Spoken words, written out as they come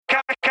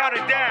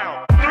count it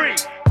down. 3,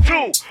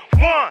 2,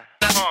 1.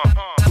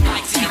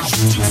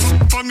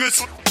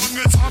 Fungus,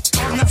 fungus,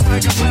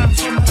 like a man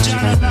from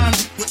Jana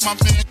with my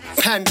man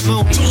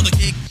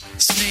Pandamonium.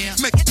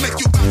 Make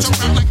you bounce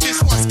around like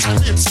this was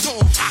Calypso.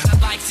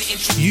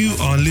 You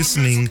are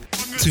listening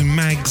to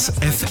Mags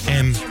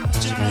FM.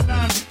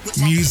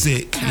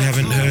 Music you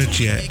haven't heard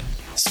yet.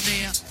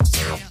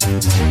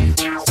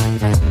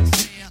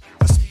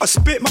 I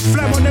spit my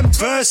phlegm on them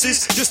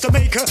verses just to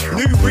make a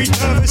new breed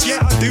nervous. Yeah,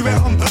 I do it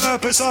on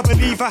purpose. I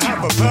believe I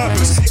have a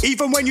purpose.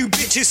 Even when you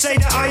bitches say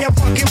that I am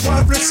fucking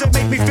worthless, it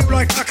make me feel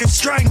like I can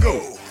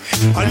strangle.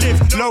 I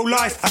live low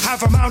life, I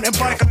have a mountain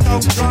bike, I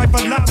don't drive a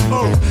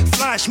Lambo.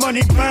 Flash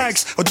money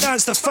bags, or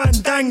dance the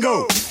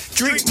fandango.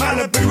 Drink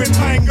Malibu and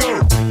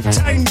mango,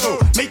 tango,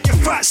 make your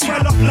fat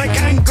swell up like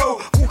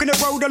Anko. Walking the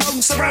road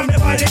alone, surrounded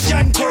by the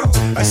Janko.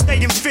 I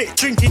staying fit,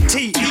 drinking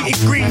tea,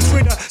 eating greens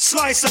with a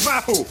slice of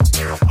apple.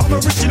 I'm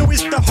original,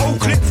 it's the whole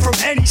clip from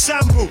any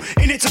sample.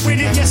 In it to win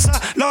it, yes I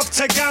love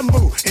to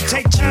gamble and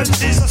take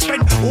chances. I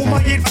spend all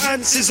my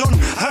advances on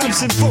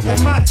herbs and football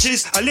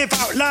matches. I live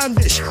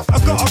outlandish,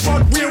 I've got a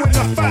rod wheel and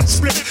a fat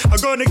split. I'm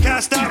gonna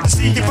cast out to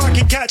see if I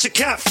can catch a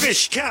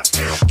catfish.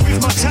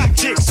 With my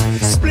tactics,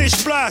 splish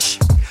splash.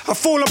 I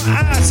fall on my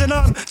ass and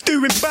I'm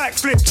doing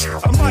backflips.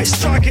 I might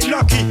strike it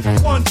lucky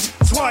once,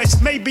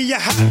 twice, maybe a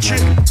hat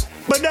trick.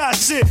 But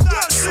that's it,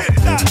 that's it,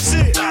 that's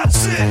it,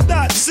 that's it,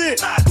 that's it,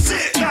 that's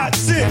it,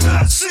 that's it,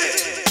 that's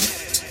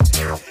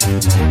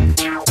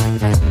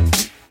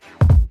it.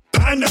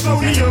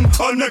 Pandemonium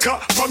on the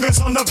cut, fungus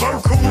on the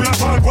vocal. I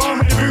work one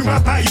with the boom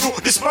up at your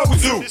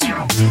disposal.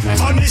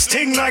 On this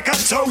thing like I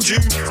told you.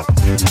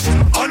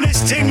 On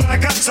this thing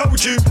like I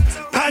told you.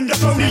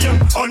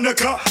 Pandemonium on the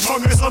cut,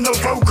 fungus on the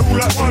vocal.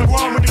 I work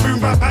one with the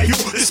boom up at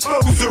your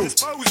disposal.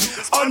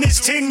 On this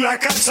thing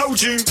like I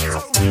told you.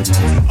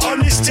 On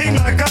this thing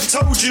like I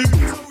told you.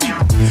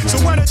 So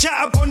when I chat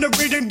up on the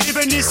rhythm,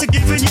 giving this a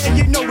given, yeah,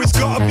 you know it's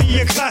gotta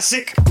be a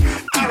classic.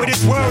 Out of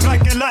this world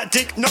like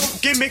galactic, no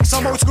gimmicks,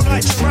 I'm old school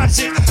like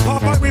Jurassic.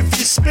 Popeye with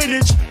your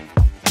spinach.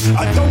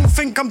 I don't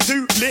think I'm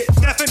too lit,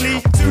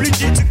 definitely too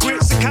legit to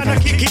quit. So can I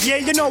kick it? Yeah,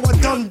 you know I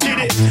done did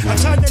it. I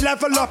turned the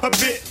level up a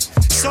bit.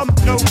 Some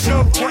don't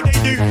know what they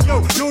do.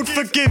 Yo, Lord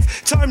forgive,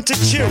 time to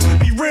chill,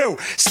 be real,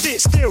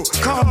 sit still,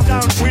 calm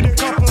down with a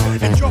couple,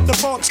 and drop the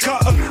box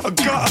cutter, a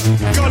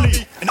gutter,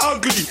 gully, and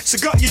ugly. So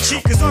gut your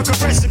cheek, cause I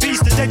got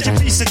recipes to dead your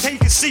piece. So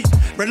take a seat,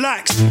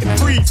 relax, and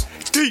breathe.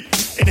 Deep,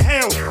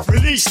 inhale,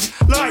 release,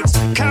 lights,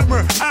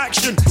 camera,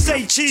 action,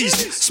 say cheese,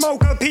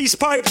 smoke a peace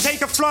pipe,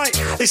 take a flight.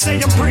 They say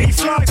I'm pretty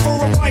fly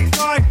for a white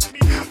guy.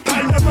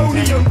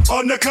 Pandemonium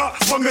on the cut,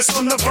 fungus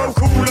on the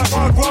vocal. Like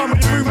I want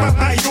with the room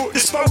at your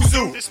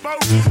disposal.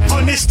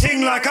 On this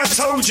thing like I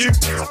told you.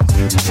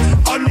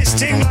 On this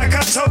thing like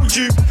I told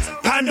you.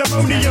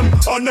 Pandemonium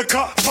on the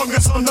cut,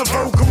 fungus on the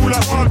vocal.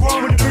 Like I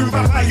want with the room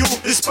at your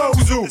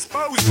disposal.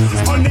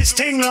 On this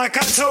thing like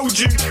I told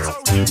you.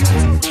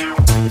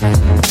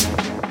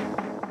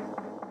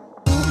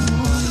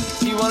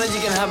 You want it,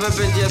 you can have it,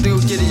 but you have to go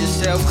get it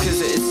yourself,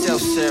 cause it's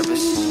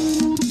self-service.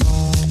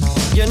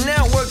 Your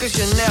network is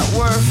your net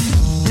worth.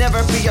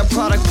 Never be a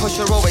product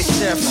pusher, always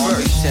serve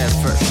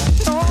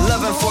first.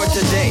 Loving for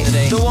today.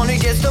 The one who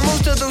gets the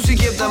most of those who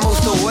give the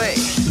most away.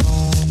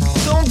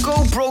 Don't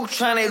go broke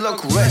trying to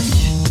look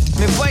rich.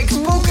 My bike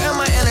spoke and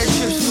my inner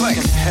chips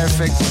flex.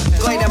 Perfect.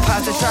 Gliding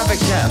past the traffic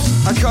jams.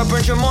 A car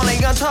burns your money,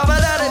 on top of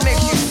that it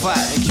makes you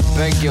fat.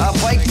 A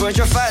bike burns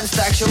your fat and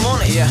stacks your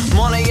money. Yeah.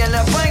 Money in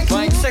the bank,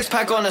 six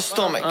pack on the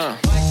stomach.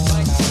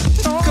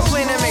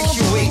 Complaining makes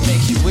you weak.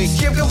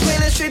 Keep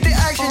complaining, straight to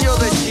action, you're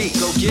the cheat.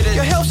 Go get it.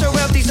 Your health's are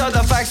wealth, these are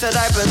the facts that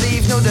I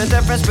believe. Know the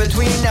difference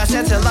between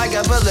assets and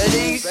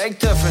liabilities. Big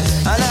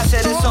difference. An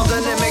asset is something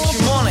that makes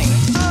you money.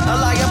 A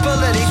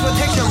liability is what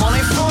takes your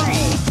money from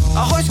you.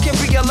 A house can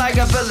be a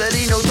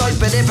liability, no doubt,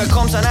 but it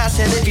becomes an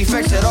asset if you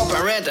fix it up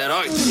and rent it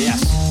out.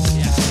 Yes.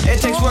 It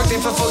takes work to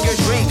fulfill your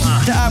dreams.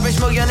 The average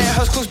millionaire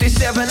has close to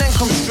 7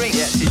 income streams.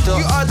 Yes,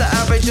 you are the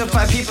average of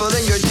 5 people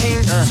in your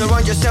team.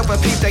 Surround yourself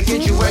with people that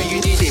get you where you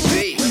need to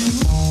be.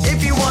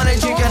 If you want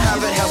it, you can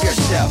have it, help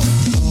yourself.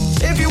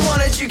 If you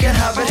want it, you can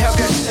have it, help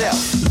yourself.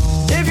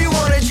 If you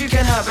want it, you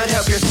can have it,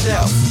 help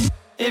yourself.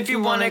 If you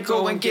want it,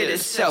 go and get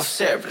it,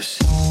 self-service.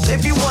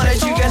 If you want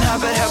it, you can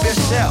have it, help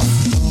yourself.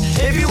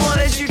 If you want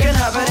it, you can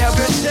have it, help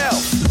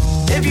yourself.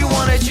 If you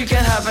want it, you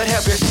can have it,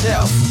 help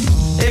yourself.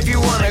 If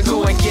you want to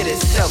go and get it,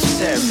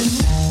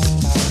 self-service.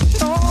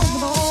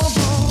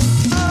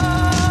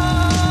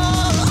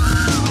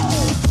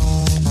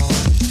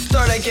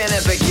 Start again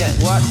and begin.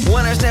 What?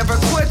 Winners never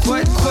quit,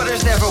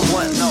 quitters never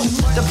win. No.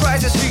 The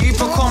prize is who you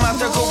become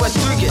after going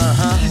through it.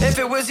 If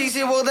it was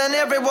easy, well then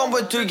everyone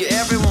would do it.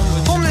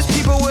 Homeless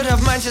people would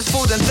have mansions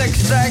full and thick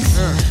stacks.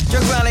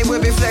 Your granny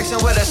would be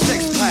flexing with a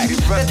 6-pack.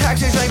 The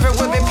taxi driver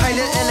would be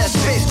piloting a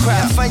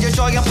spacecraft. Find your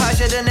joy and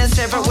passion and then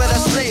savor with a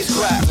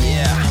spacecraft.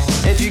 Yeah.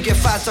 If you get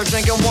fat, start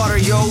drinking water,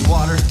 yo.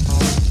 Water.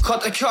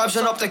 Cut the carbs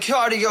and up the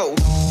cardio.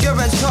 You're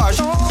in charge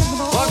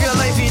of your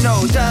life, you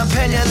know. Damn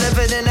pen, you're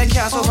living in a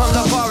castle from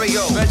the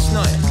barrio.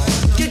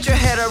 Get your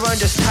head around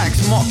this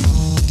tax mob.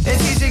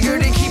 It's easier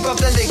to keep up,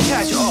 then they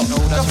catch up.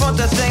 Confront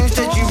the things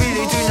that you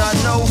really do not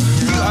know.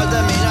 You are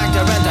the main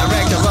actor and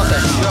director of the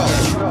show.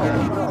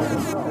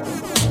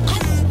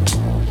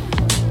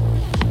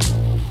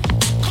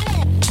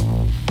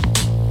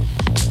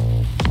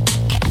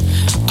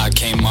 I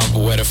came up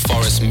where the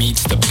forest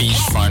meets the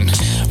beachfront,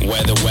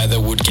 where the weather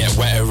would get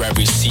wetter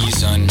every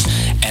season,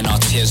 and our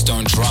tears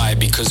don't dry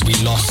because we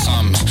lost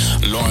some.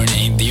 Lauren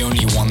ain't the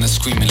only one that's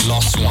screaming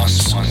lost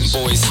ones.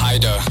 Boys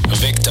Hyder,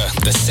 Victor,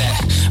 the set,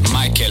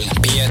 Michael,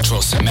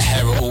 Pietros,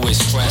 Mejera always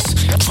stress.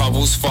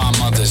 Troubles for our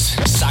mothers,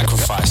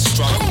 sacrifice,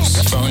 struggles.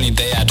 If only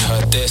they had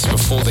heard this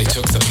before they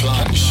took the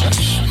plunge.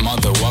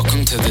 Mother,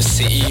 welcome to the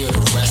city of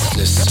the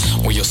restless,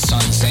 where your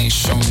sons ain't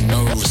shown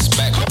no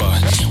respect, but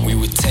we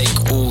would take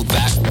all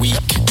that we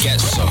could get,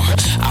 so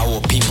our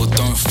people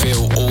don't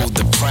feel all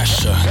the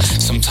pressure.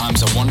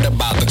 Sometimes I wonder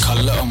about the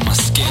color of my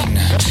skin,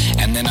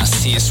 and then I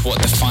see it's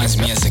what defines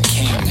me as a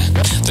king.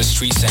 The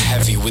streets are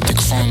heavy with the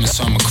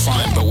chromosome of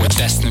crime, but we're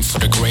destined for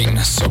the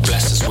greatness, so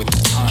bless us with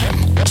the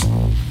time.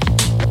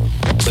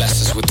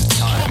 Bless us with the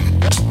time.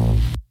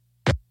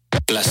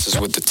 Bless us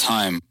with the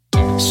time.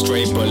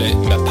 Stray bullet,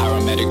 the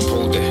paramedic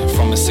pulled it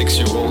from a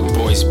 6-year-old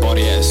boy's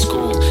body at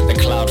school. The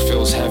cloud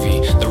feels heavy,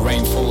 the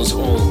rain falls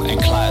all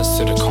and clatters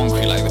to the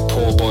concrete like the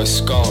poor boy's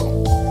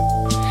skull.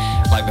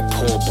 Like the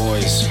poor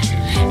boy's.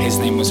 His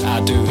name was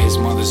Adu, his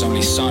mother's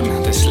only son.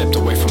 They slipped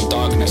away from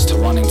darkness to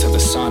run into the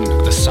sun.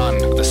 The sun,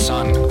 the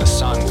sun, the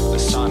sun, the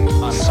sun,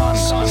 sun,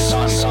 sun, sun,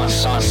 sun, sun,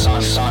 sun,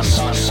 sun, sun,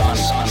 sun, sun, sun,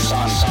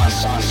 sun,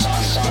 sun,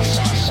 sun,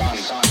 sun, sun,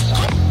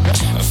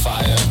 sun. A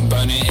fire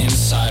burning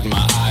inside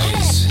my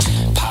eyes.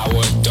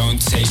 Power don't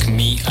take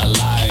me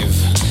alive.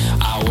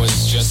 I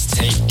was just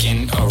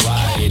taking a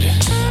ride.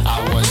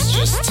 I was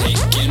just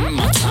taking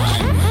my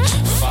time.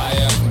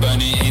 Fire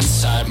burning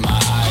inside my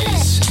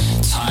eyes.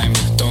 Time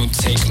don't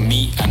take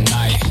me a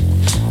night.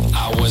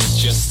 I was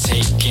just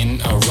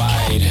taking a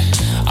ride.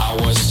 I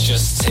was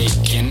just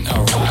taking a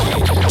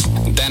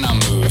ride. Then I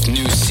moved,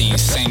 new scene,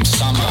 same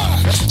summer.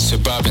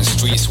 Suburban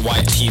streets,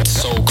 white teeth,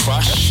 soul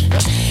crush.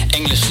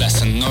 English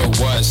lesson, no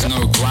words,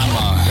 no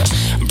grammar.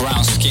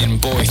 Brown skin,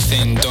 boy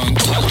thin, don't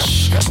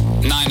touch.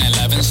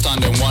 9/11,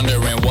 stunned and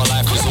wondering what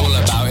life was all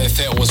about. If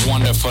it was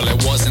wonderful,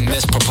 it wasn't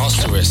this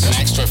preposterous. An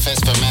extra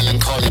fist for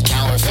melancholy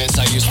counterfeits.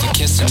 I used to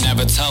kiss and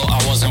never tell. I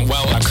wasn't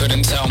well, I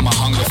couldn't tell, my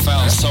hunger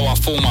fell. So I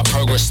fall, my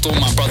progress stalled,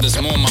 my brother's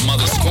more. My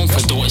mother's scorn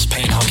for daughter's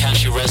pain. How can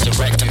she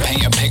resurrect and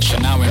paint a picture?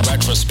 Now in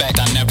retrospect,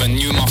 I never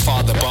knew my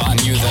father, but I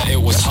knew that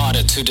it was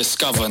harder to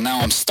discover. Now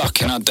I'm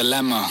stuck in a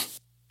dilemma.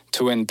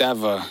 To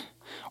endeavor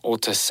or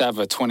to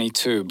sever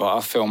 22, but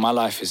I feel my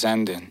life is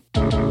ending.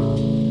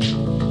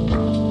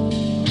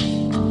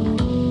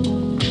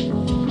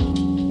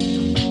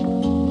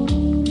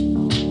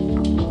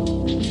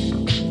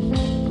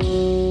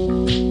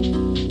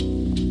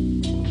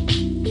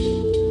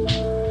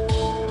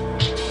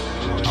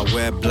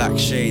 Black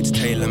shades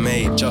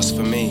tailor-made just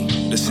for me.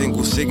 The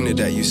single signet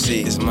that you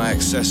see is my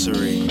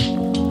accessory.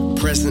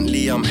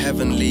 Presently I'm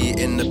heavenly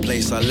in the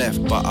place I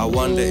left, but I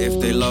wonder if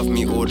they love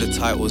me or the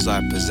titles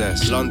I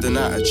possess. London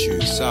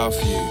attitude,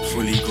 Southview,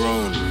 fully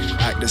grown.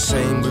 Act the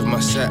same with my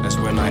set as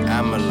when I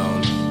am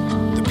alone.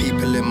 The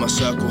people in my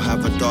circle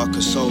have a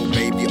darker soul,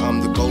 baby,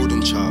 I'm the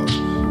golden child.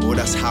 Well,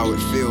 that's how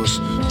it feels.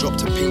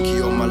 Dropped a pinky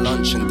on my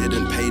lunch and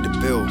didn't pay the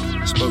bill.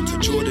 Spoke to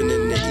Jordan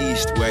in the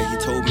east where he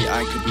told me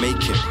I could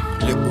make it.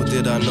 Little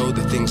did I know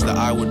the things that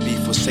I would be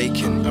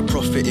forsaken. A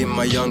prophet in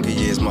my younger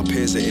years, my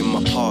peers are in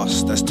my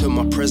past. As to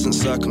my present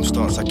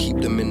circumstance, I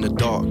keep them in the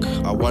dark.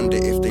 I wonder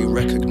if they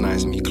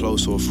recognize me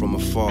close or from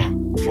afar.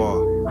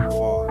 Far,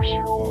 far,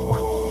 far.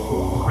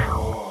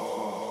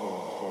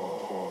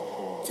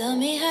 Tell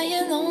me how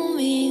you know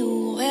me,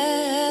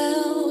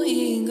 where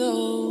we go.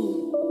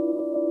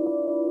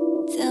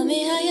 Tell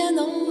me how you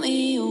know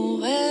me,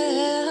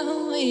 where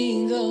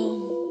we go.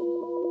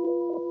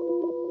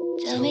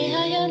 Tell me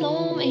how you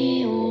know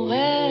me,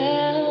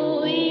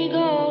 where we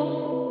go.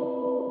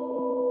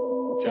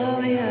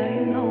 Tell me how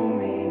you know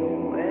me,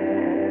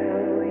 where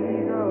we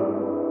go.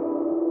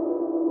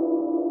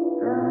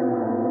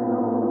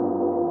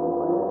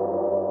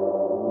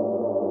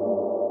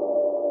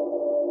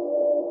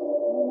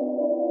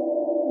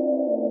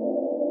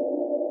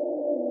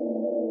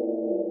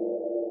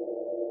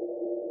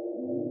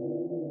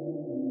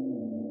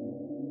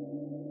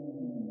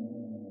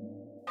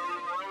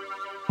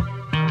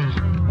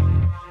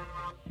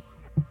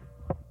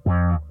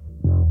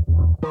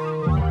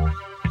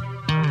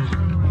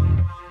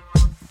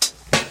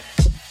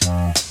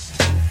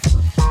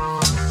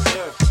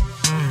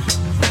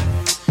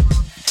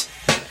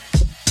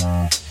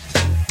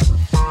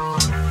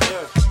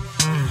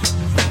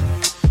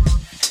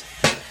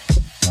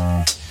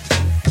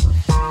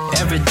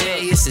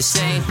 it's the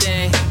same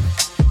thing.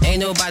 Ain't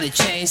nobody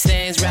change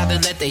things, rather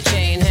let they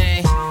chain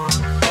hang.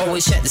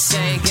 Always check the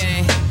same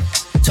game.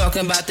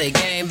 Talking about they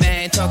game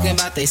bang, talking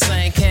about they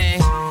slang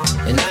king.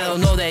 And I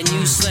don't know that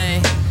new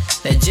slang,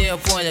 that jail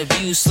point of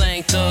view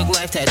slang, thug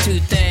life tattoo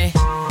thing.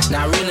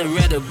 Now I really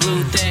read the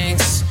blue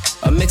things,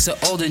 a mix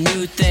of old and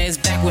new things.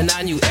 Back when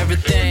I knew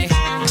everything,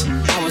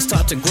 I was it's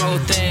taught to grow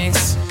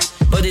things,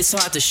 but it's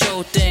hard to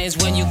show things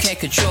when you can't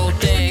control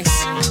things.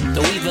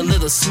 Though even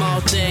little small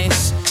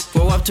things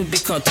grow up to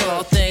become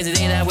tall things.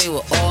 It ain't that way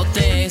with all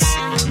things.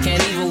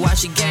 Can't even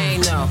watch a game,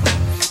 no,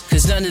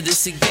 cause none of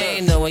this a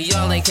game, no, and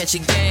y'all ain't catch a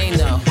game,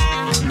 no.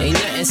 Ain't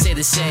nothing say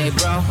the same,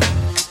 bro.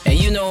 And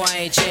you know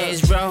I ain't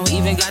changed, bro.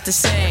 Even got the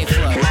same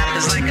flow. Rap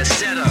is like a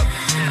setup,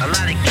 a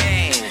lot of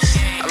games,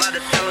 a lot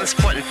of felons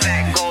sporting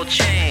fat gold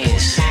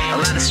chains, a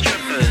lot of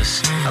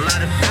strippers, a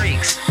lot of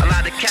freaks, a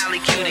lot of Cali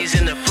cuties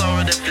in the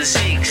Florida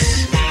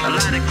physiques, a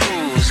lot of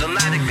crews, a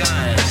lot of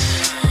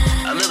guns,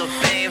 a little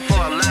fame for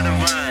a lot of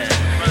run,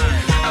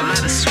 a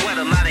lot of sweat,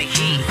 a lot of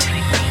heat.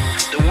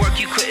 The work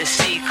you couldn't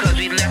see cause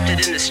we left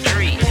it in the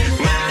street.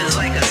 Rap is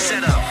like a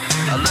setup,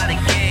 a lot of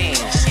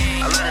games,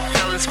 a lot of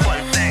felons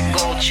sporting fat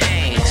gold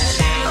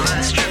chains, a lot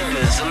of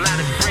strippers, a lot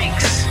of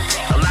freaks,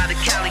 a lot of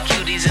Cali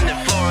cuties in the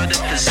Florida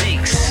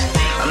physiques,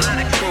 a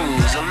lot of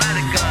crews, a lot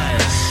of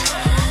guns,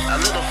 a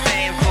little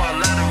fame for a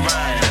lot of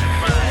run,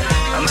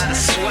 a lot of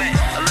sweat,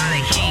 a lot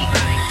of heat.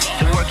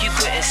 The work you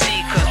couldn't see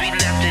cause we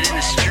left it in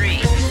the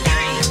street.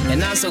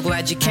 And I'm so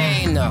glad you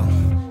came though.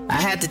 I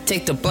had to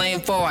take the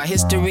blame for our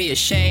history is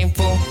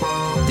shameful.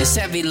 This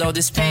heavy load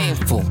is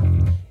painful.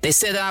 They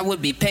said I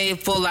would be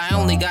painful, I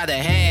only got a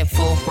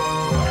handful.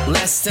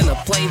 Less than a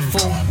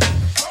playful.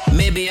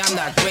 Maybe I'm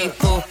not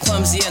grateful,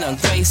 clumsy and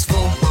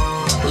ungraceful.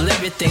 Well,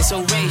 everything's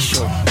so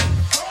racial.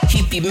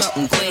 Keep you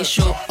melting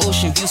glacial,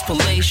 ocean views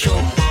palatial.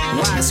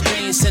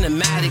 Widescreen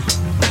cinematic.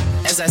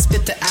 As I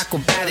spit the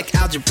acrobatic,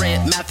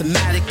 algebraic,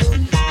 mathematic.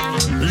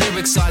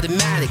 Lyrics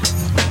automatic.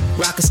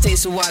 Rockers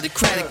taste so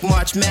autocratic.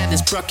 March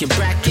Madness broke your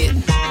bracket.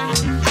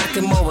 I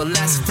can more or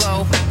less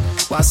flow.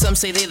 While some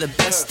say they the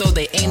best, though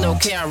they ain't no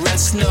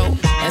KRS, no.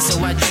 And so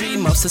I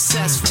dream of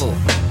successful.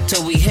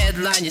 Till we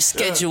headline your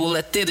schedule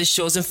at theater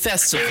shows and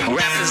festivals.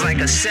 Rap is like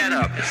a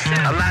setup,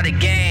 a lot of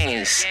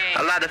games,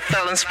 a lot of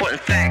felons sporting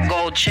fat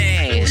gold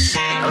chains,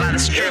 a lot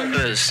of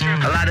strippers,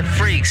 a lot of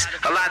freaks,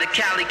 a lot of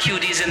Cali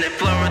cuties in their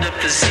Florida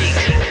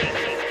physique.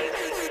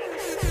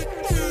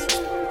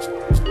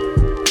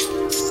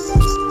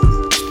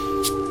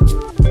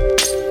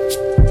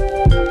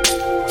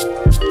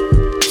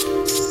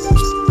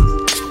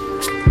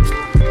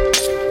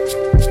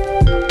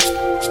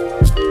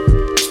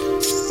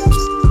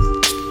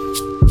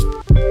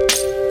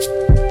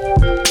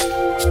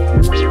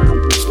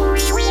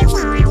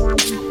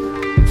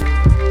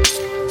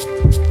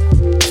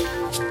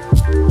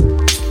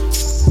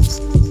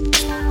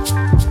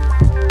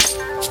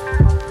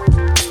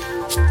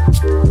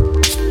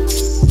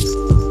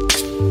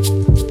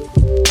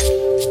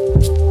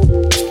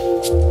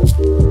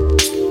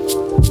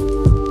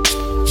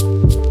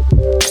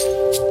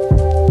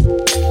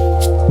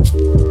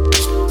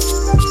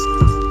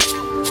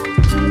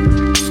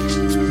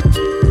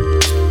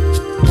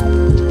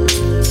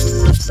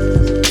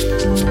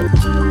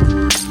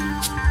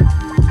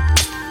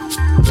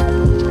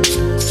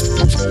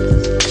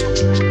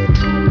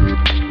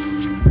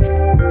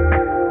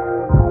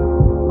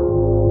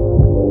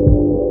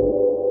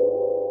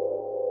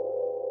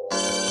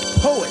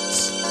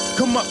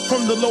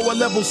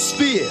 Level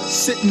sphere,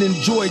 sit and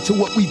enjoy to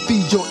what we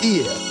feed your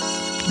ear.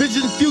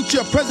 Vision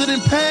future,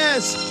 present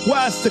past,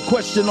 why is the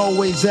question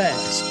always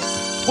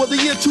asked? For the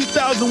year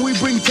 2000 we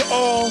bring to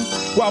all,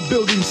 while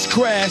buildings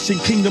crash and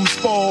kingdoms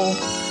fall.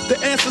 The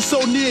answer so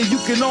near you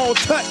can all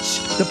touch,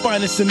 the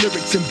finest in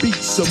lyrics and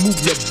beats, so move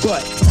your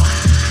butt.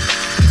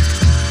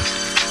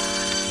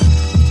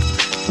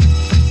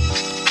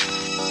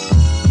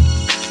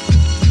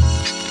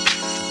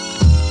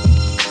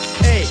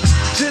 Hey,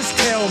 just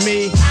tell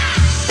me,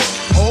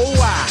 oh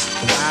why?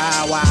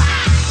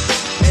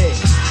 Hey,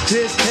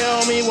 just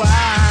tell me why.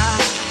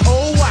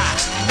 Oh why?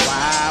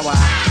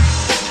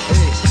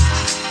 Hey,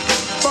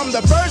 from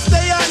the first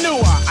day I knew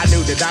her, I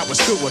knew that I was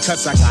screw her,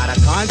 cause I got a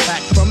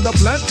contact from the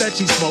blunt that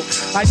she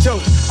smoked. I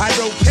choked, I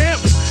wrote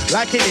camp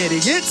like an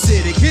idiot.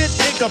 City kid,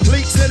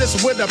 incomplete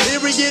sentence with a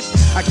period.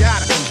 I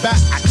gotta come back,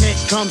 I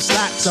can't come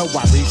slack. So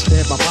I reached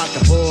in my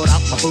pocket, pulled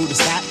out my booty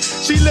sack.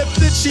 She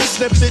lifted, she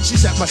slipped it, she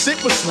said my shit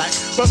was slack.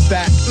 But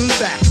that,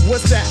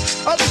 what's that?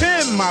 A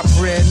pen, my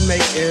friend,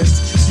 make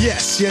ends.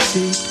 Yes, you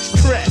see,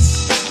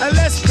 press. And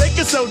less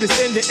baking sodas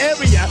in the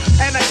area.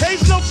 And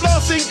occasional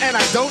flossing, and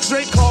I don't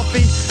drink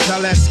coffee.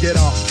 Now let's get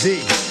off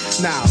D.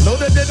 Now,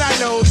 little did I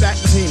know that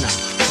Tina,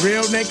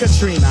 real name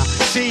Katrina,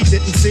 she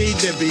didn't seem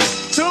to be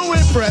too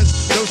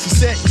impressed. Though she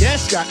said,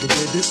 yes, got to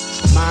get it.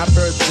 My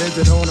first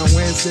visit on a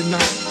Wednesday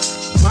night.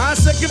 My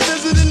second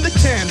visit in the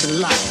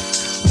candlelight.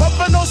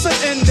 Puffin' on some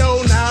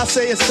endo, now I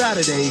say it's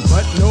Saturday.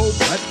 But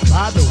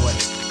by the way,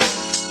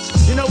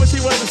 you know what she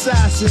was,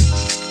 assassin?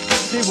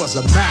 She was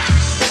a Mac.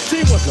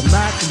 She was a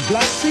Mac and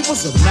black. She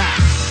was a Mac.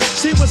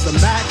 She was a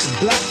Mac and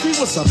black. She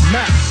was a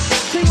Mac.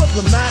 She was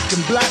a Mac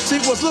and black. She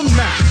was a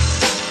Mac.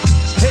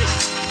 Hey,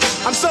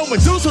 I'm so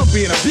Medusa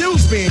being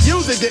abused, being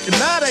used. It didn't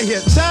matter. He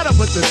had chatter,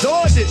 but the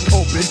door didn't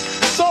open.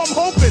 So I'm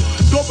hoping,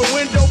 open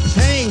window,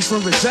 pain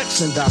from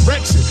rejection,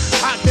 direction.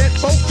 I can't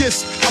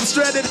focus. I'm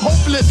stranded,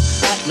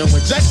 hopeless. No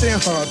injection,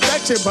 her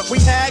affection, but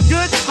we had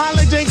good.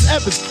 Holly James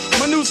Evans,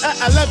 My news at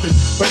 11,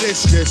 but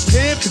it's just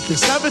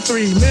 10:57,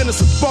 3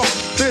 minutes of funk.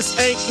 This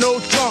ain't no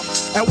jump.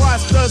 And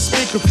watch the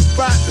speaker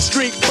provide the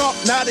street bump.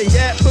 Now they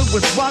Yaggfu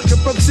was walking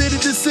from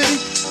city to city.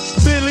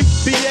 Philly,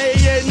 PA,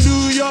 and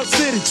New York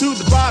City. To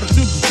the bottom,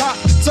 to the top,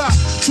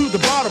 to the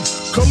bottom.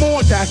 Come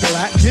on,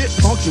 Cackalack, get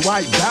funky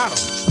while you got 'em.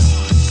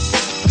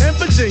 In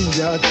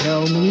Virginia,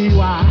 tell me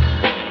why.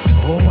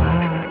 Oh,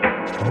 why?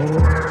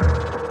 Oh, why?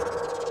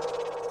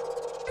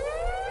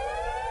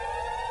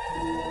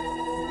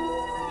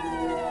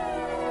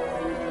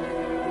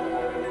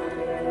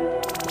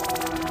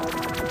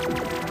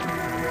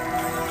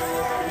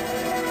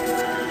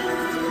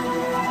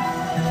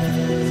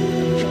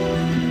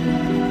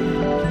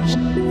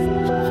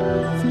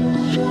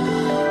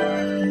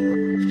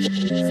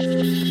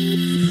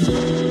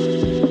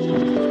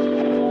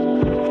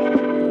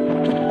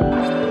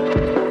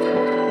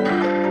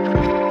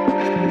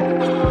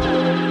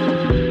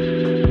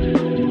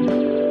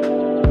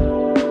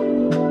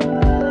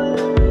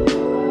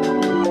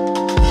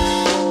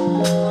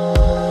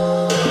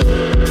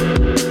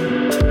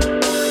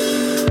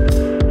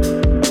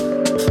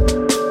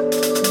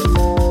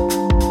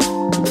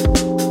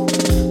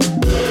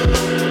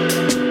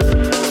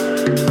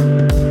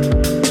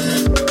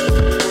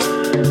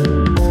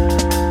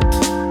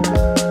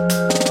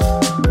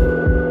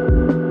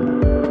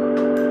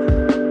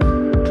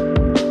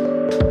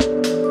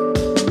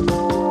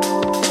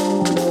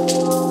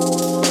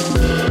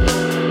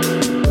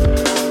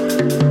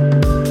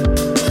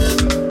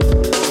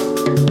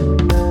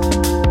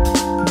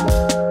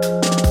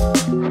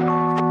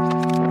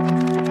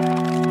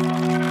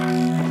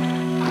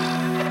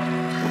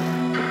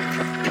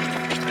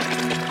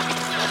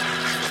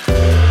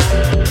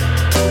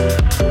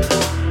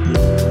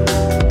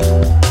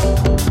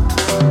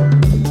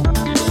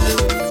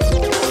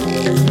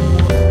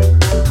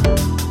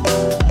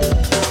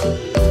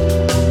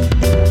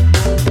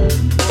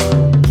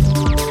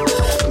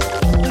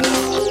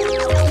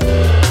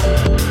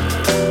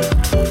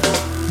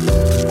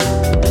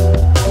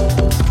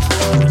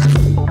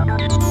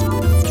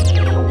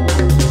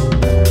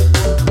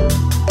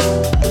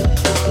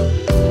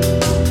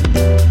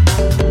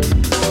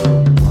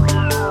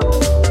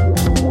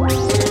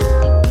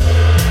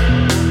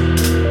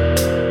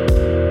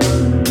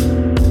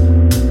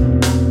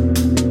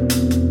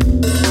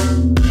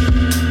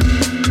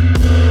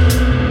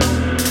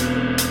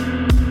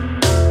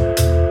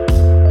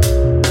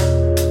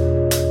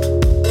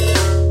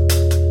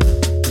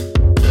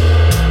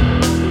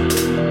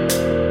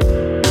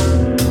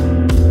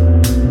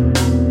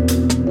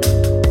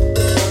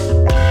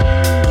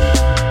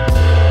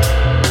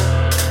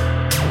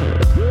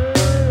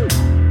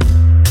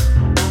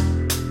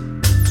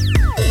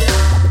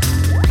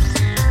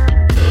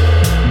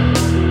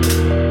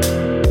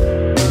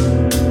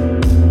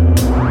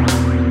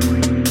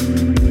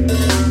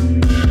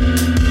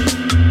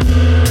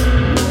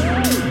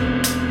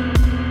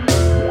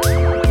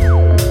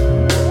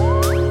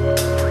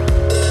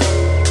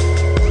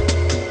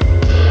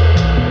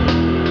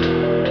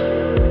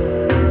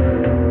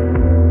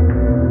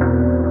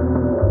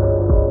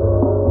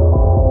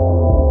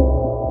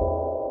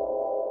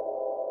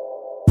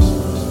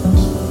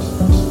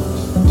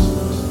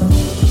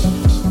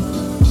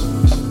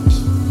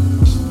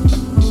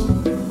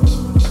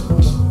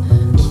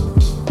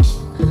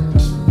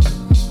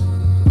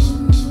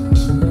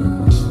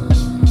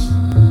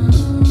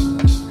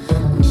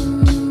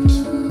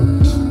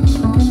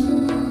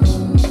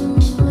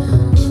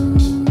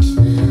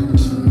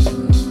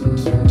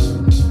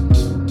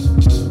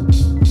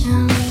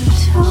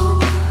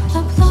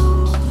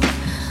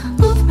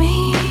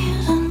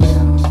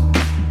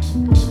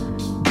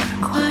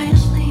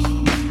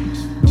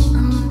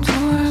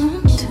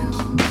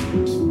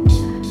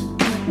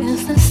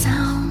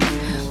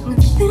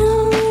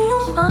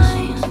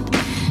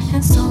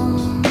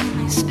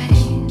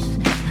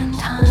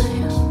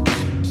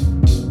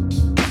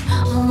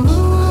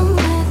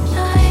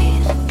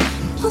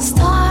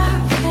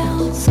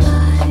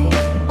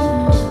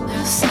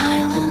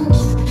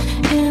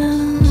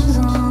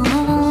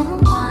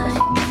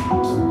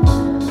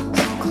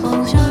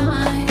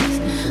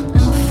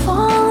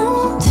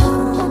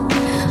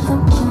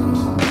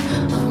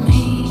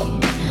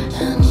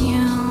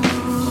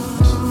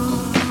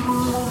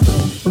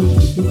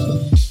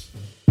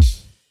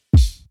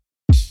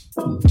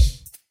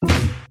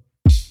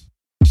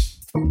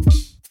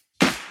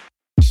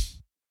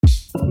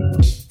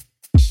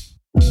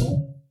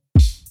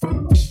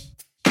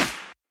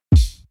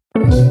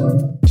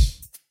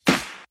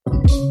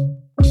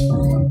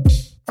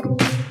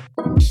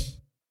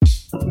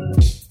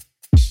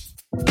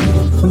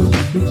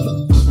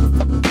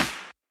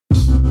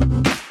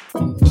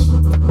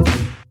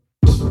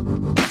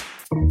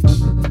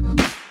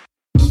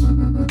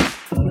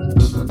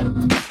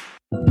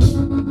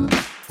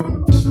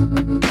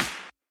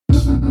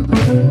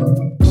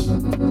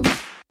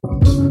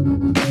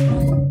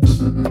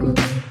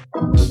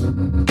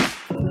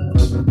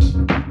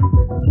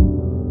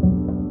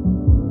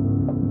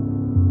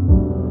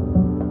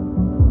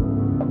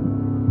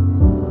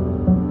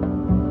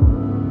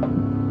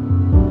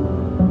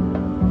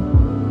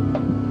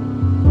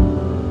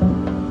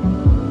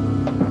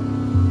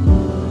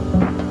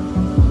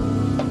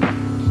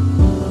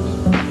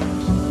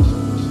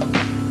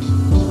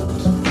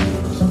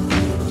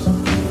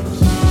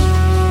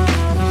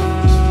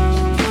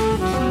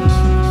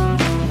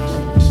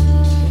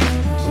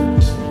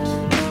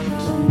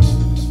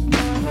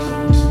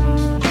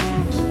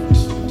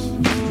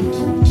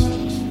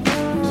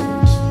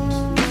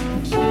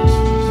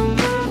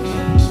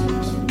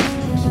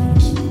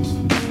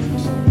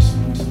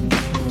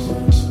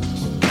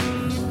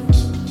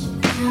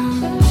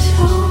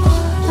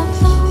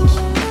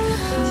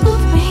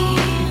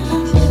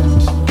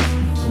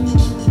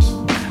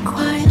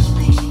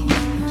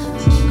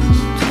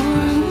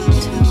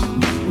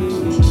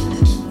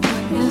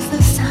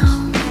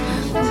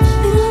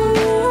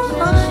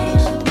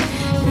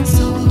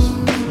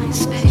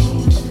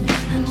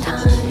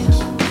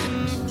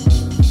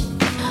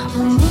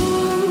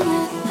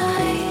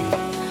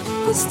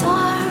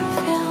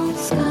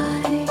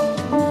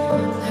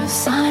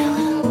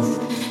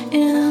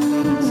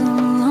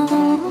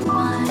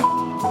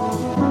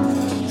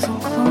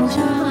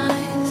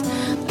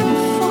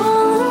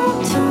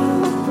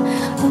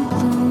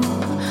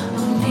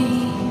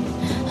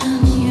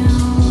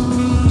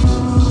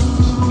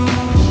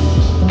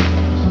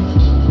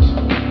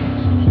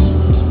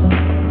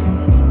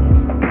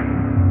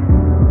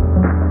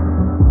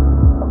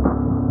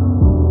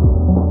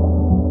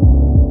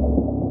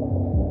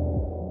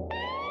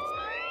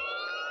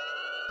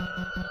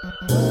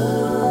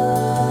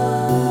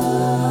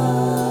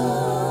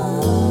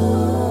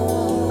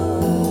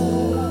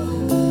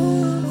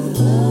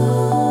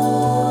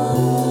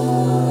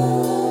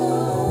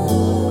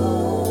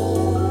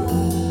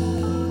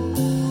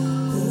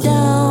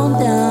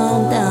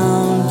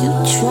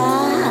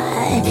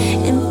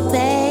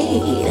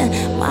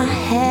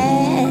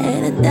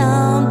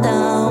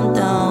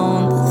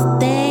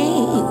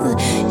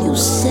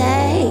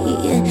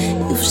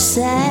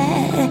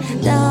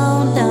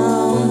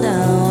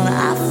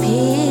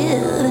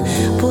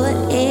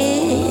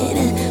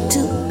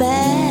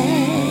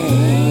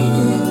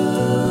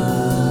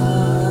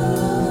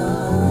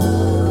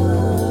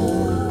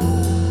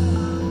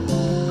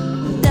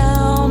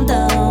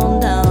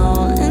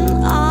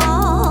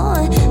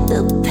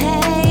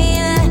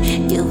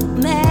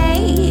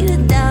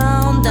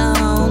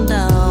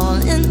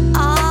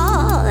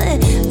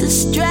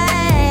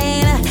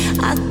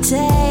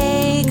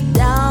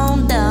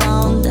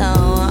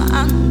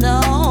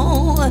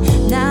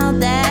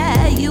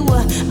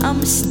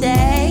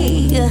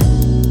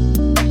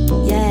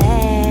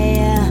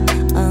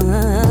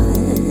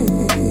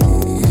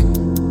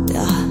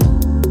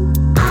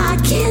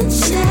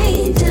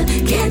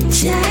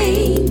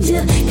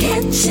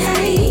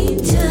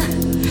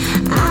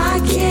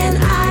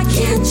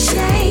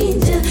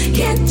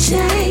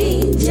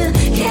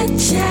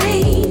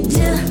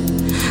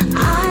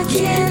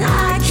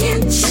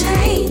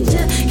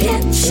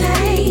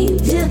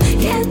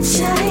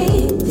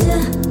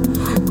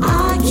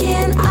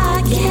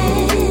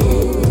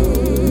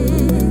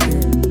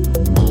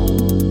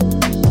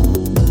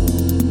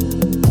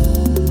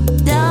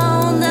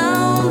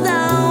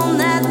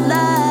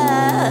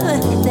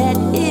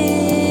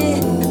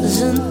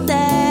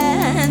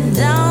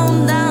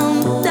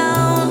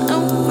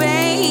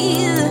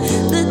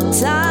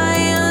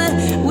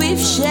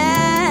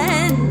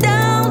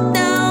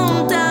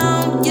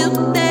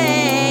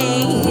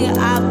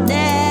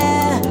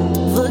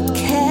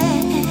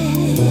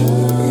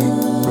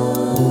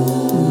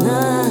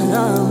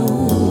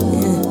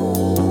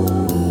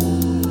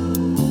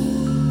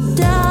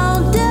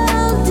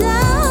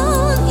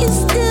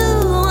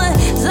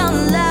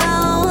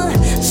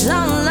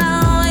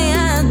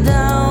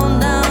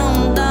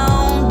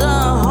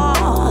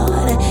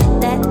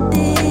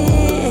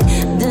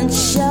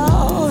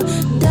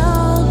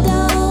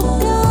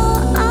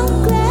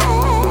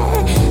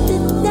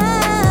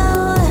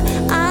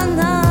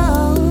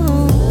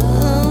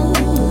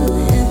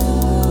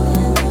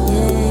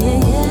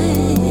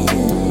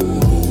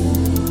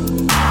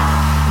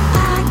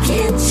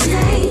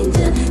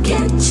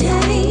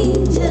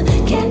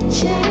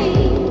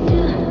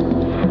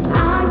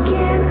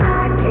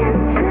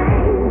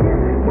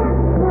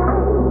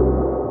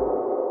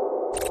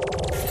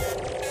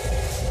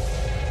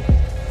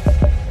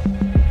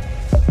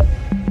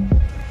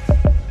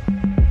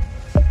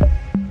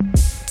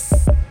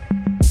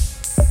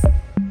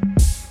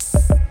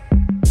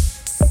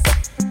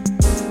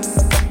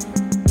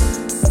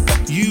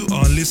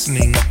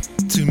 listening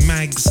to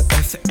Mags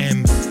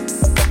FM.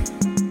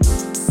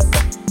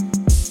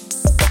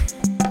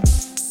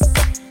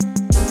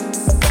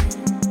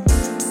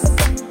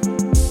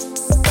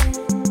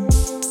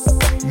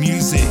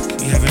 Music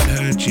you haven't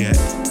heard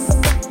yet.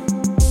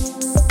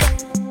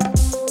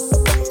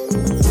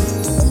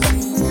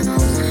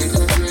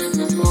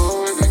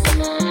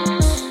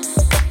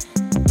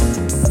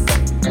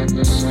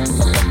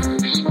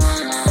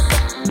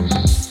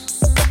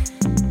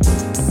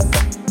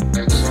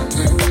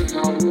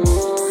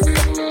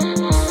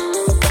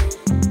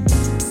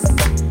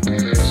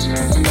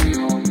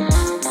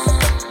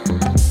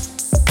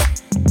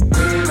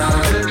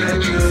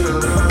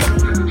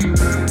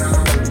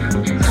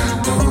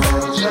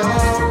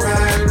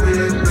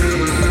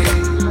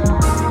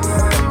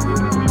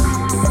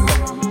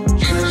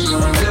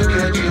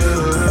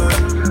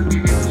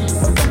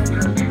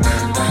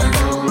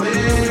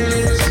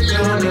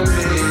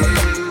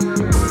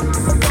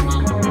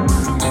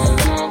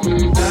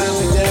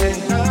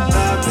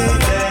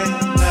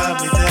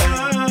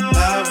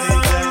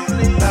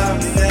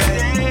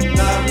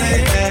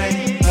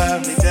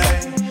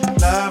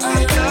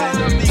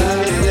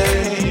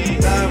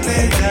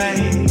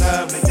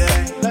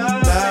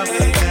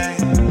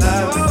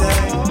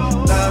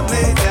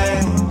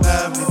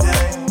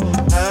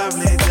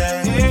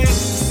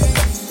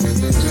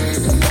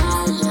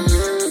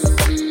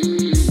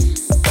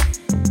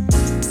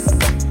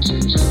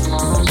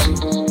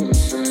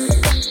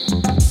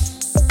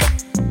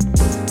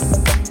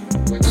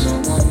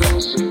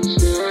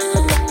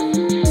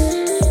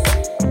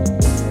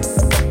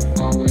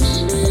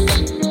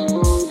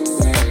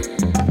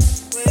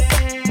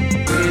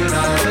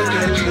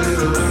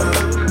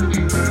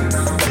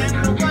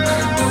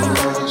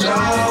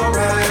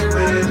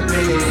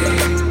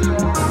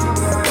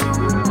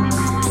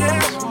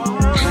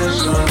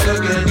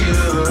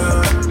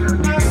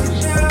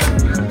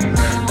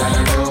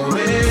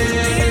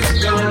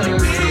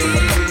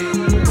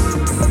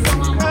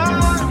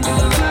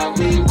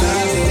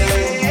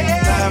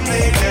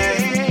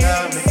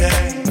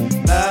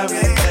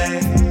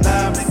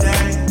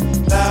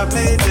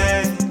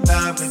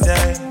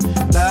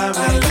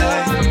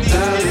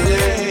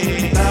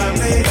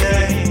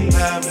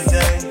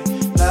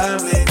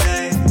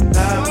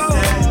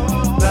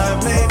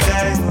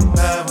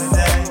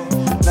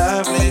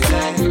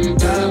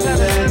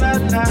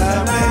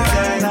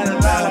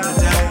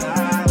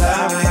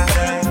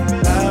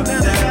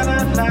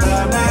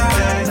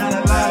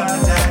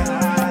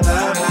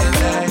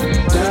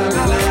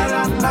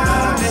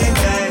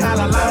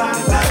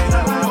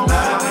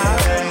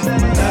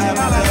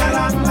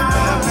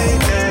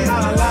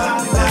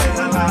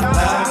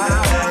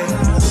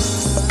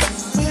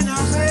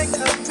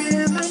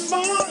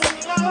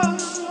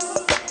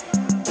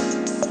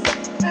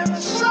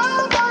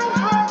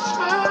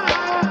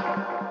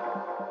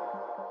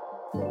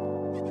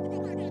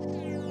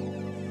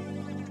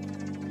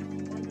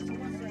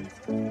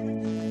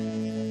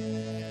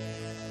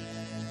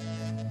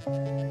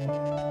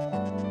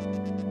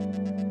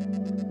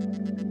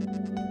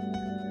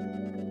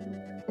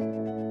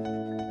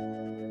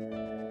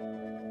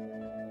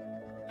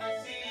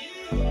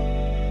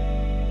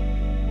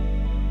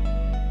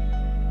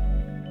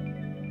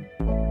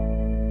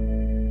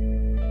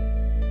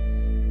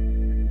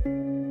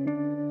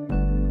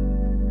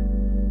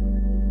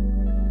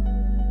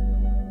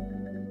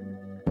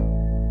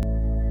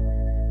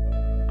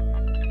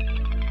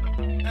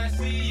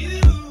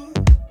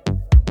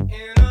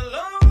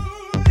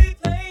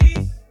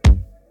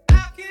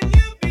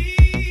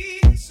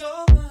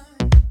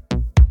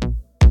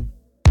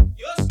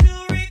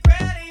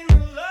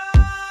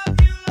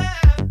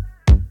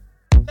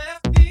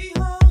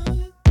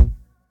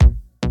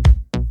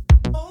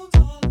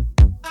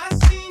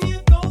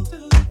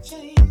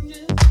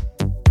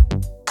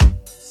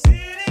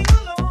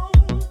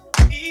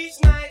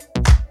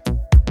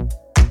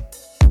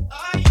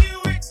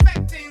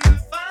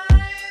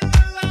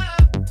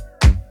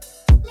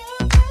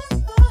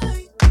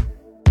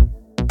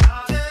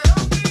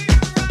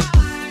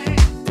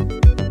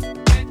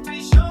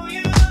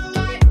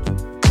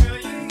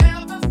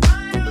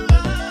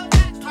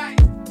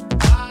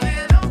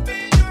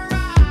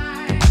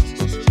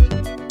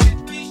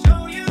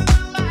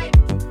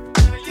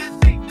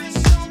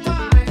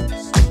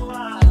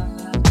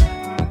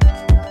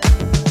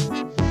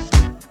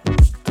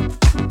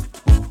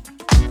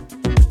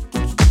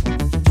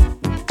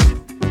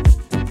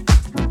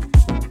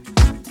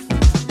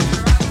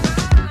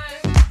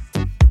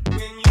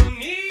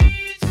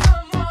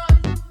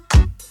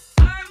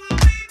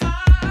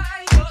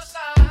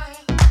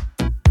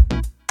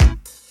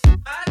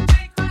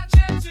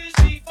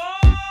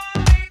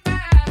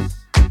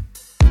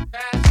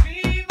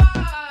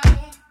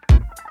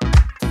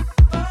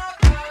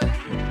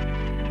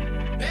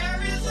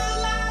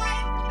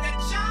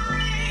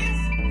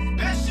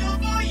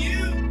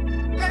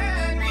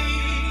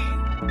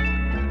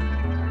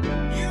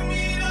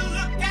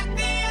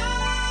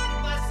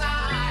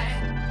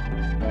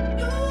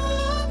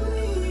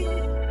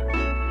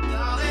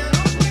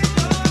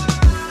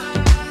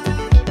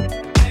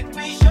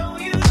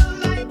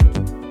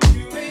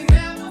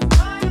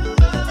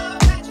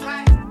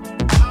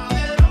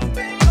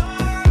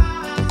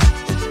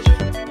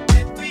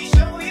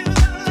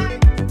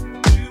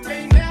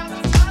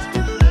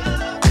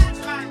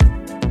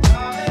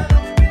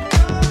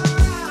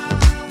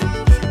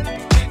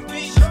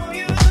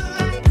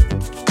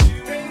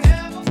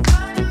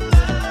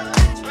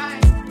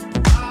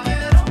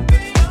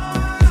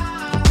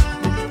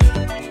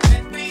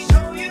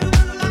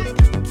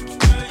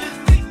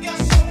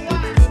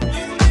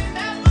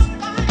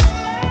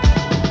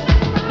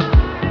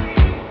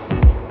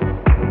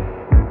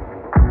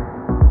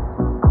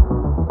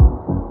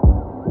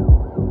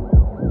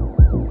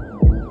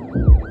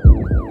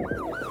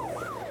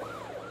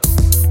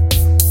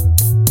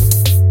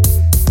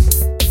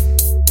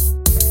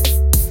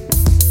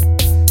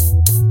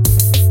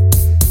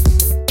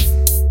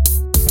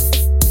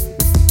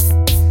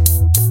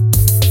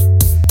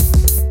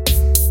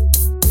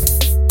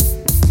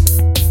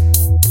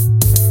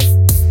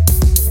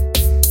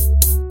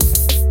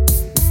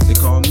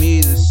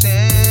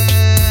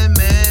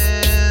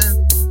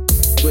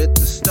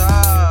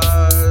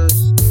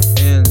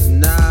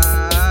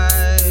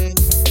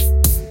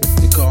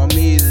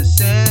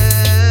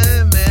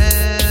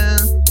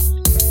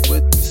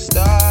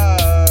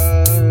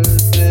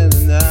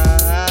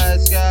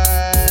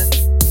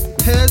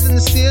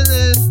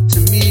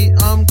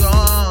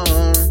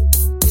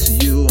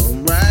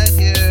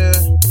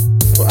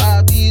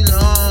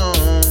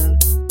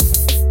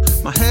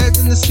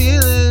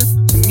 ceiling.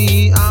 To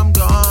me, I'm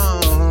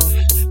gone.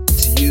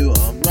 To you,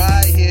 I'm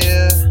right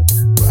here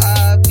where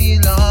I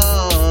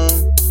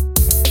belong.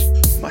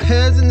 My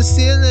head's in the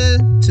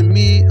ceiling. To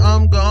me,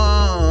 I'm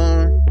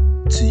gone.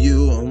 To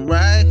you, I'm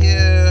right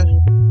here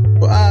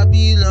where I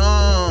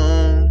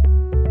belong.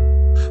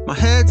 My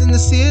head's in the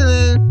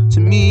ceiling. To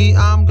me,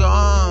 I'm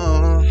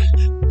gone.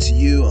 To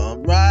you,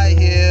 I'm right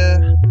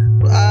here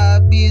where I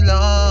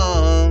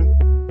belong.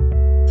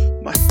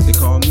 They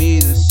call me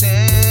the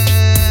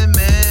Sandman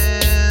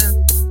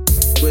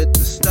with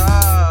the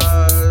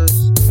stars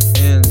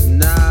in the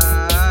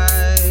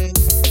night.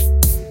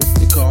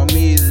 They call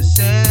me the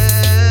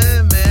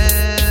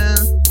Sandman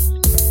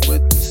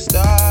with the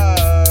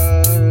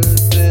stars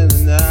in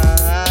the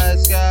night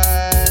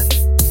sky.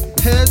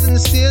 Heads in the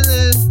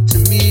ceiling, to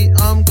me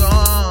I'm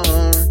gone.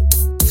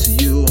 To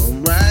you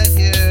I'm right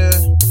here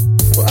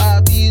where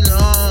I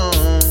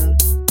belong.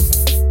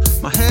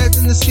 My head's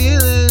in the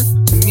ceiling,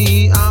 to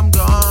me I'm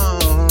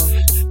gone.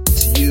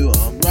 To you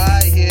I'm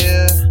right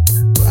here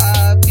where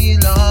I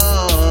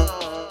belong.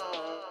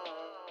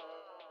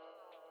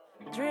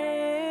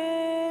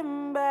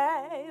 Dream,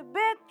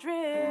 baby,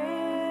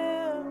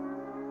 dream.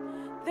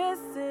 This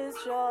is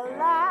your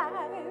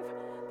life.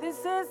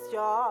 This is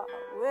your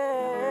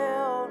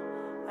will.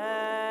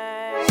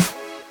 Hey.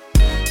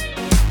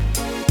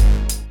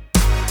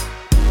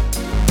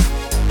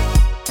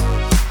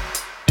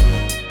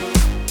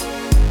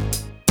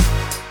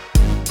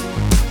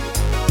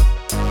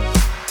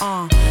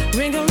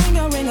 Ring a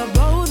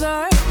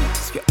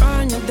brothers. You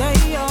earn your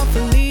day off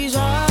of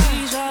leisure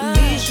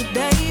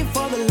day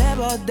for the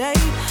Labor Day.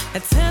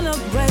 Let's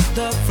celebrate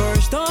the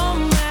first of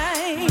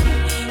May.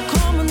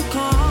 Come and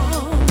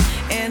come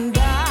and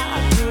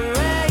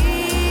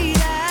decorate.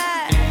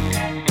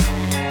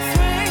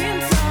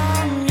 Friends,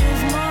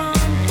 amusement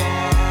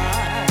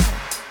park.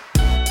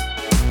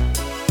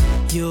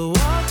 You're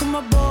welcome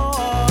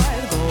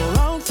aboard. Go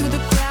along through the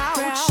crowd.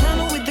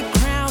 Channel with the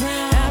crown.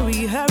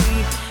 Hurry.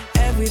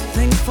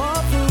 Everything for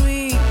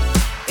free.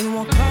 It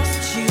won't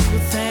cost you a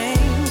thing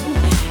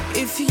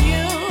if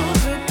you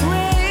look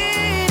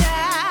great.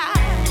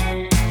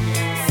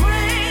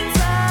 Friends,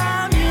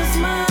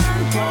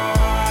 amusement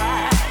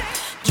park.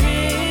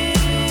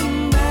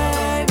 Dream,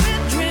 baby,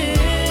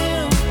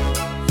 dream.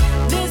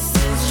 This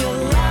is your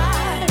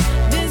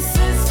life. This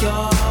is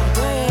your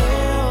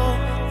will.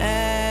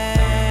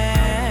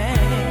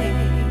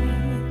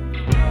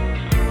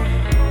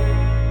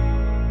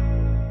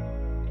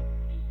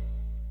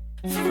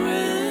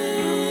 Friends,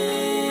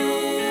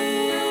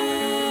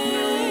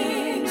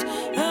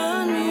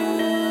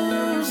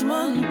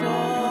 amusement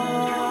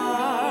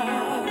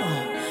park.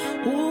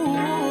 Ooh,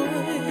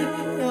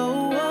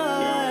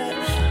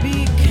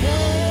 be careful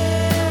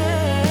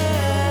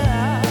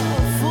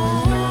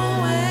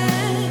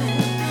when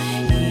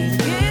it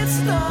gets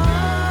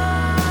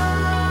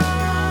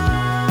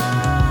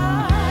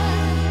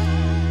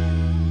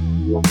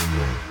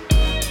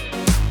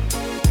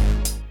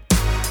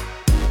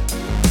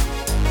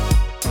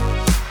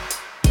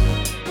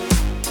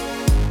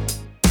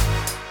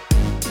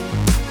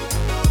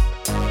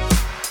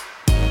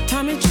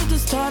Time you choose to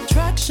start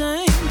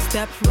traction.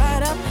 Step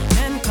right up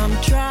and come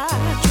try.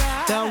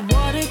 The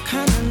water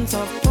cannons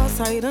of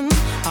Poseidon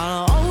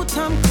are an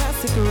old-time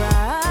classic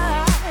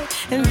ride,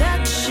 and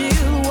that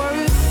shield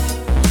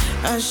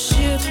worth a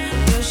shoot.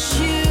 The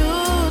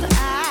shield.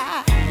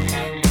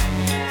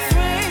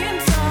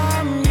 Friends,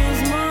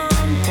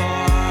 amusement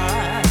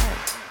park.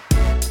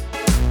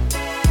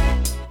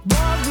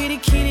 Bored with the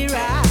kitty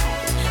ride.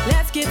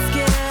 Let's get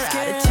scared.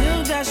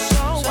 Attitude that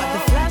show at the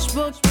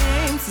flashbook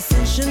games.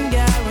 Ascension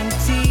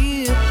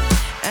guaranteed,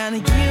 and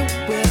you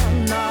will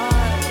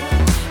not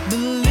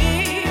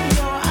believe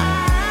your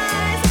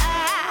eyes.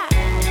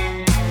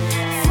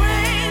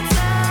 Friends,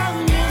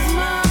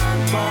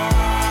 amusement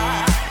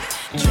park.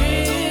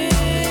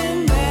 Dream,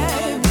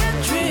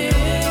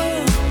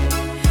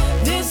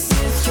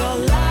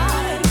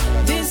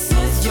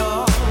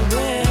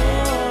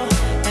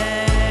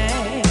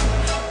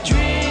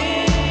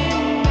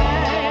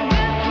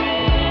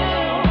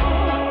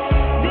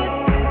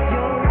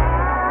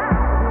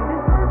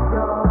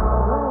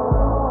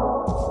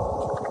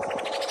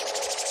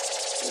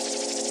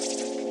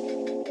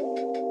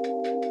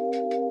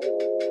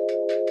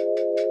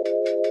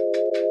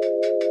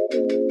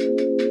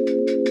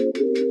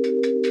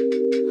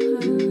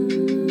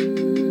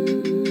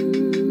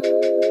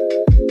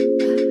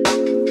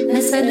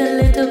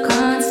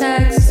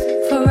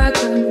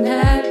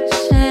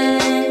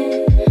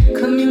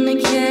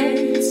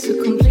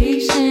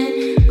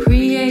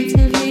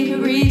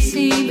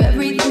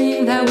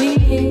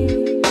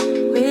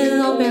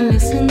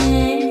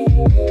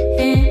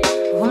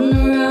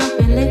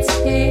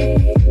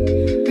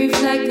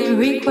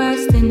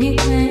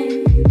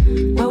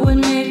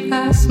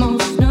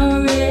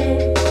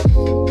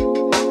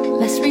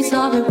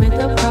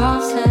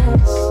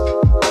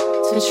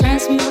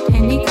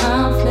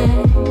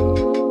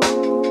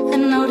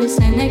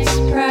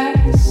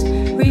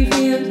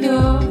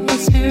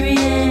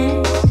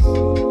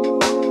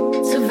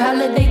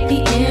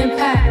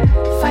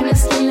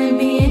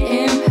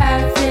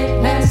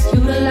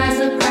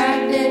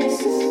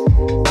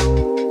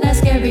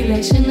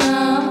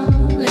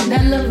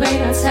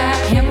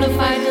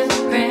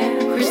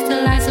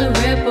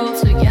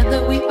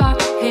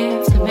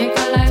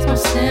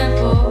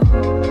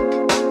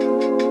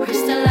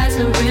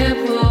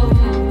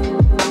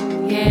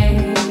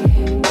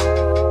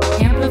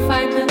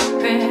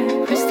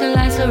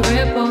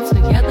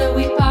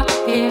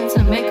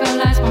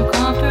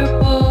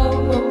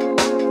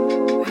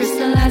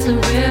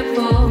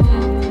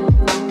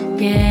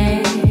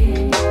 forget.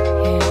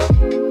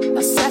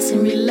 Assessing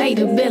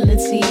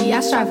relatability, I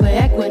strive for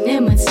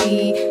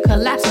equanimity,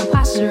 collapse of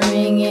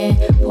posturing and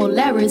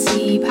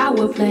polarity,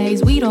 power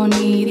plays, we don't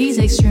need these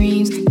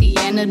extremes. The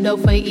antidote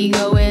for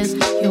ego is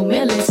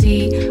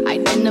humility,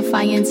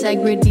 identify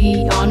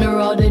integrity, honor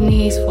all the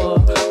needs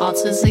for all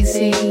to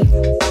succeed.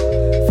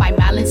 Find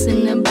balance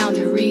in the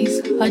boundaries,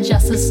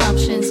 adjust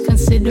assumptions,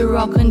 consider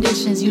all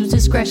conditions, use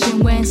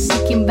discretion when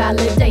seeking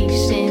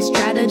validation,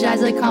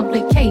 strategize the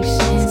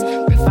complications,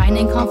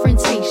 refining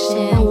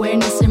confrontation,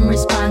 awareness and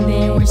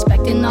responding,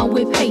 respecting all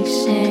with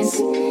patience,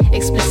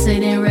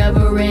 explicit and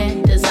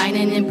reverent, design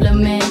and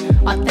implement,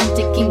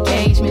 authentic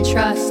engagement,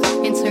 trust,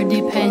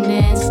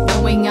 interdependence,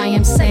 knowing I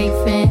am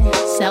safe in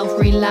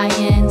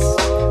self-reliance,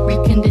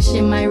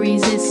 recondition my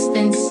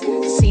resistance,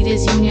 see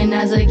this union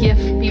as a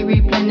gift, be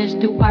replenished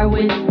through our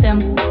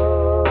wisdom,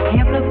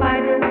 amplify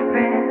the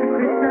spread,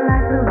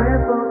 crystallize the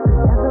ripple,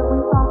 together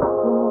we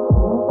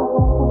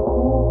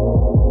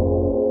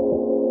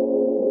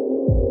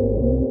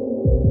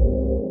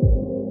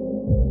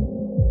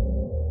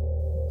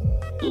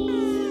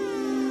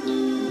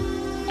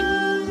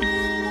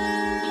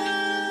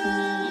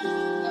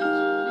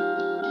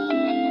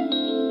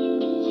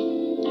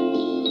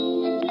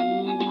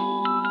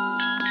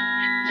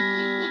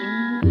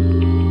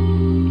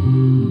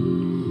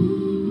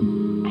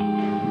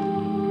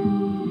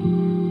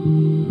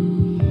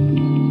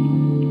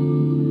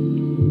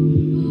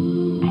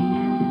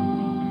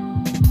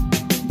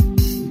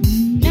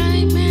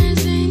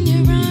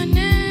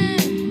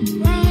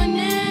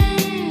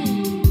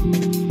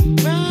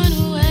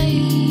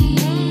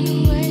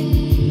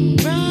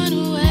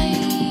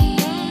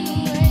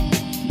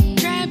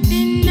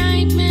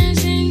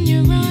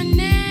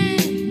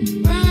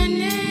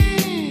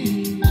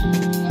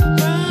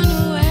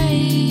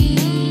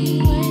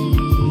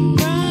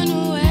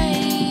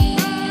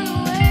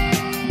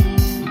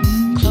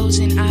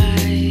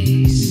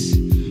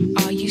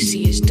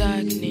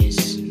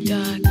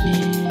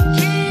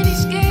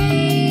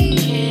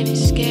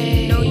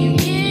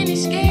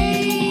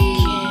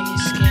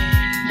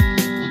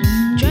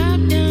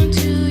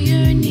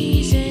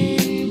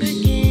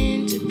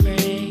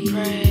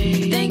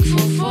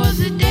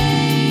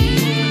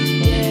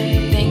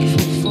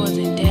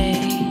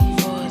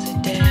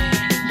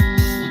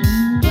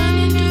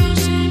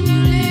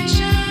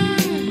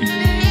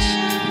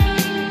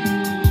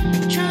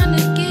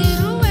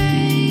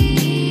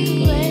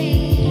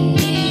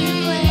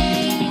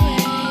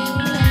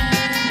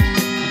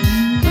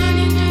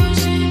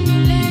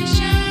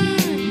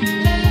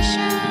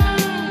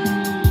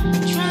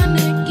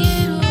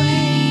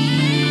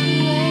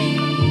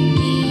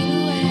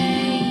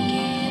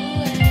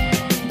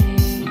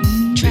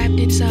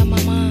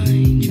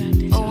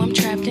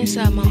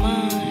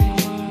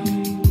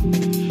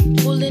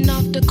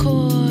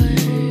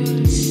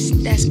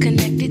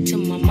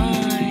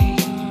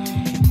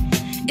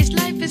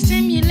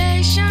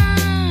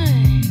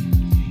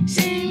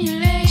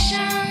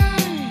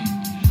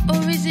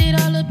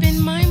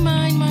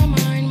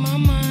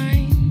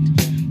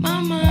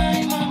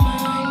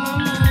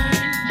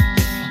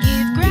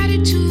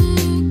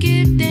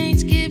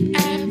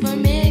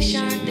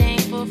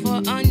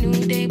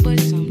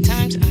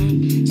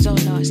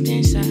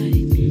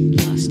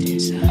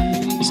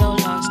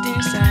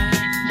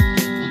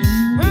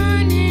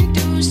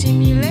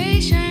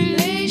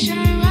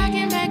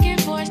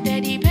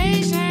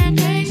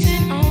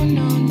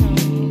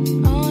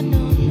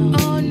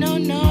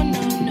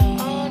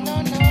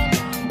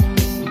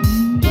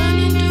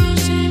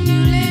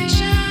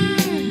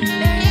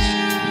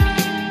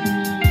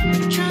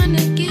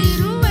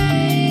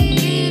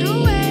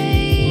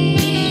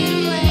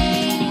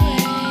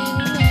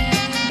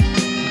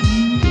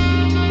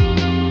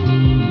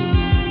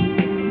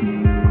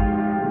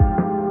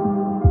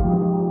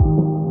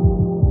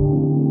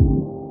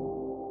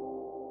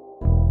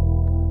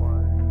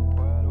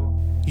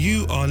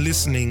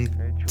Listening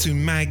to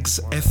Mags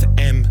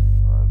FM.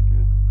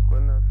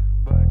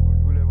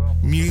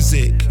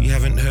 Music you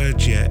haven't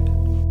heard yet.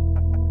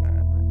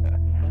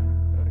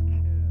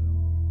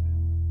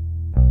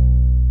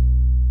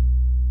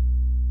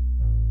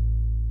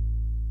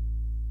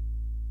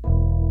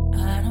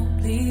 I don't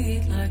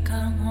bleed like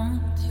I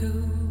want to.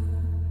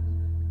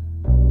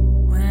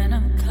 When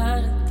I'm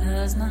cut, it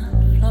does not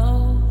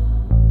flow.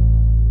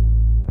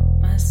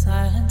 My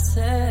silence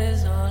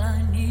says all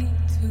I need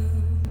to.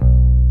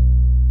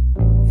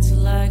 It's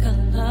like a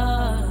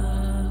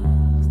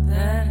love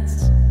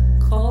that's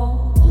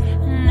cold,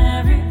 and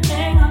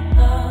everything I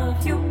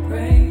love you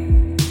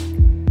break.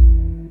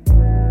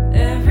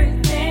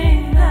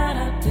 Everything that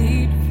I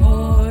bleed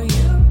for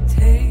you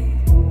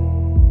take.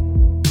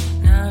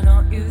 Now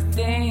don't you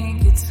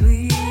think it's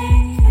sweet?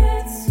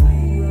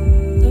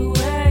 The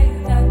way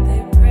that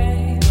they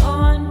prey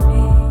on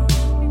me.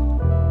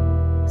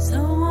 So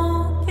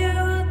won't you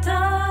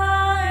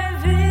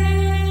dive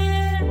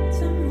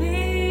into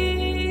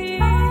me?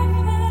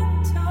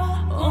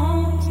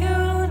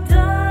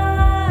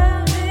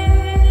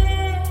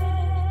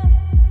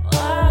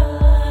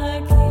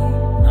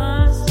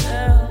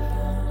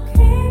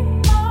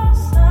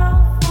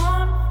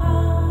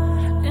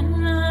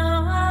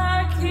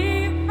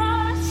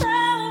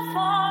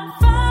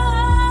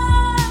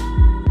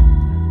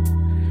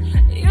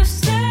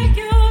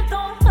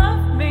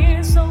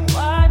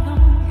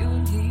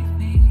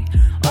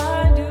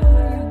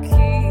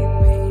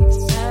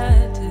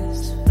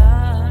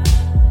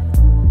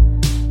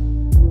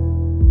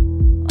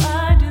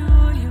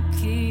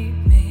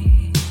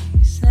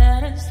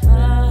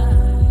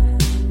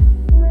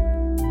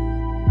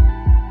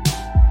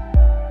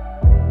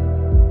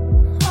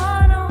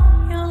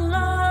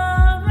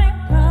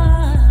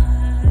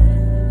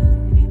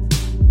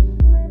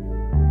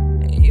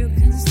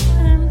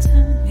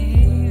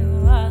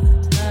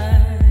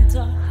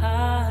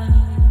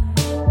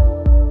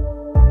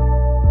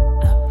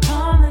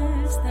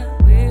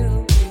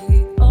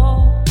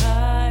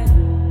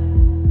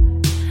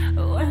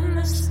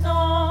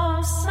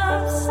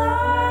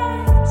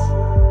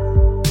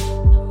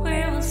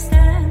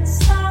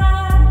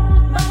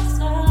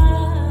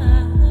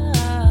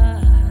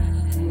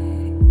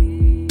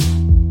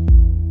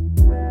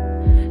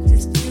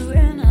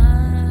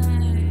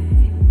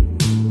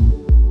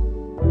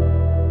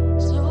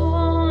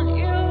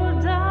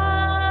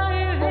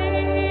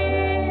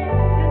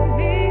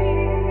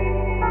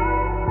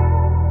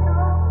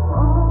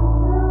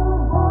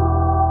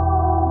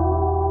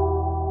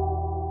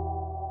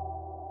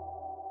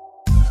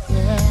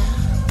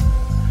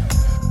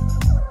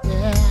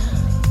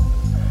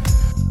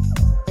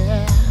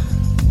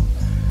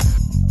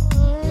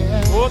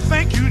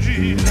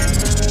 Good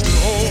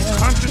old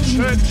country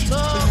church.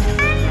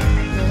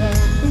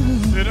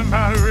 Sitting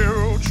by the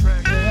railroad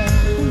track.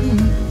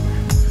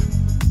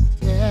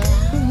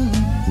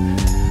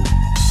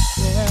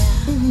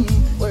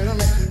 Wait a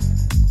minute.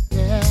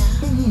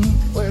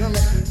 Wait a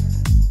minute.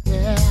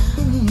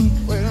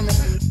 Wait a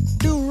minute.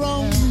 Do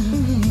wrong.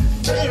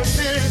 Wait a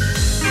minute.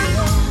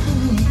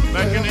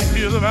 Back in the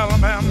hills of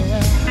Alabama.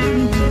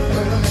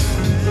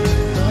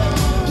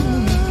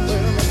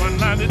 One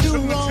night they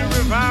took me to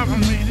revival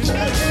meeting.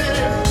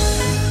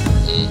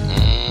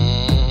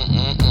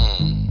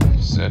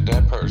 Set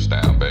that purse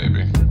down,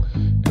 baby,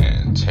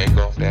 and take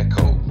off that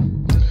coat.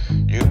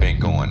 You've been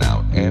going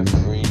out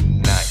every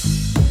night,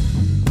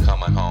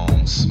 coming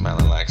home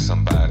smelling like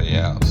somebody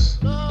else.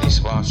 Need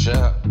swash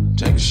up,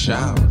 take a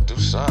shower, do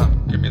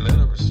something, give me a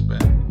little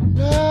respect.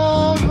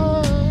 Hell,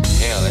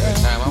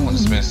 every time I want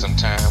to spend some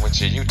time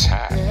with you, you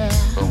tired.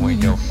 But when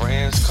your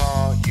friends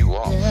call, you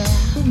off.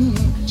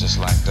 Just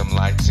like them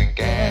lights and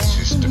gas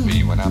used to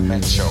be when I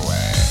met your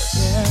ass.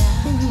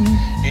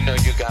 You know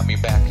you got me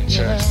back in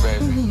church,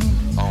 baby,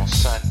 on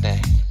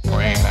Sunday,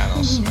 praying I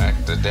don't smack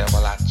the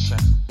devil out you.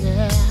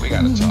 We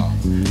gotta talk.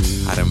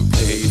 I done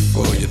paid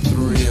for your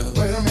thrill.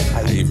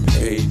 I even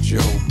paid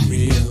your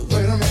bill.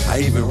 I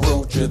even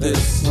wrote you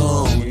this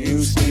song.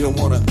 You still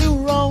wanna do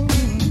wrong?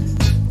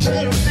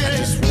 I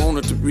just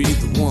wanted to be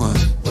the one.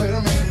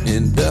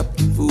 End up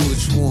the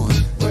foolish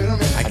one.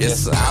 I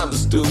guess I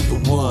understood the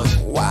one.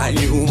 Why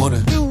you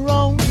wanna do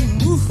wrong?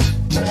 You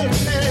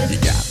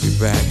got me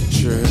back in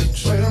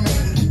church.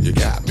 You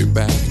got me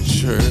back in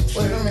church.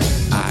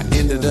 I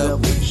ended up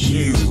with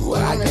you.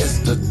 I guess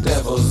the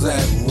devil's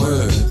at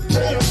work. I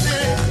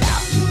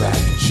got me back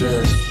in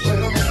church.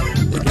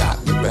 You got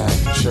me back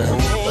in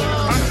church.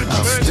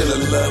 I'm still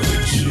in love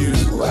with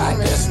you. I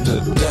guess the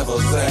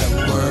devil's at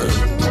work.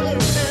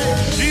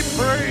 She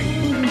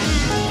prayed.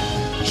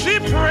 She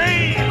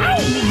prayed.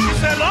 She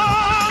said,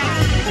 Lord,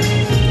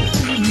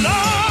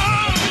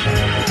 Lord,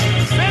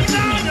 send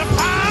down your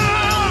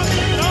power.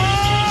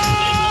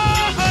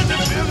 Lord, the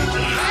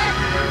ability.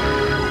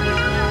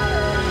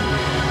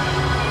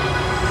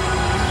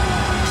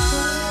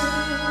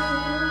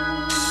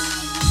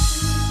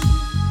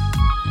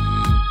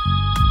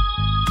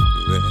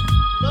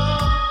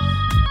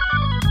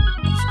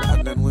 Start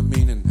nothing with me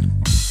tonight.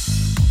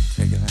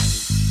 Take it out.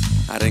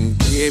 I done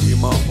gave you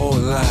my whole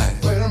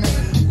life.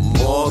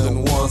 More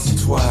than once or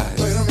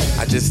twice.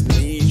 I just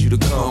need you to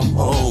come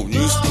home.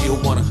 You still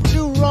wanna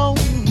do wrong?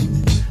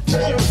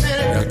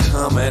 You're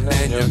coming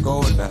and you're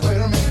going now.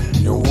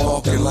 You're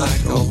walking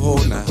like a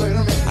hoe now.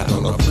 I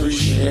don't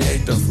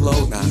appreciate the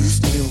flow now. You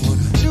still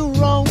wanna do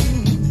wrong?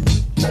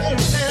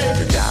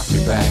 You got me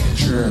back in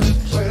church.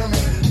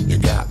 You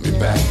got me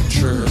back in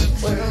church.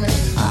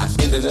 I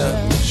ended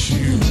up with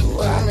you.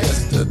 I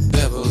guess the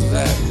devil's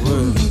at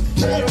work.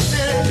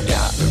 You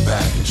got me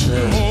back in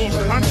church.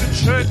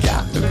 You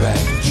got me back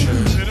in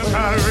church.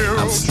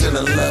 I'm still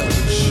in love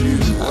with you.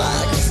 I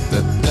guess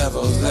the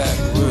devil's at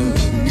work.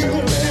 You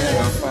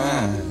better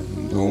find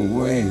a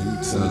way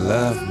to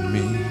love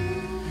me.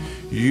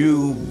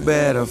 You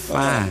better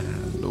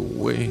find a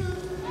way.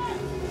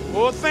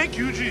 Oh, thank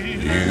you,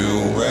 Jesus.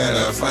 You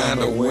better find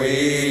a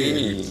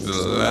way to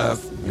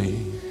love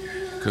me.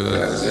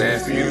 'Cause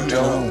if you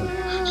don't,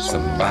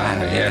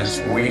 somebody else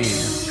will.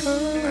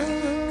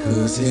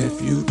 'Cause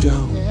if you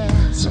don't,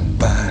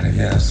 somebody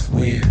else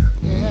will.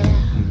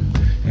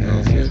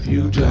 And if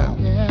you don't,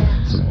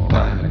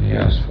 somebody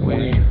else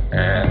will.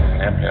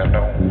 And if you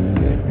don't,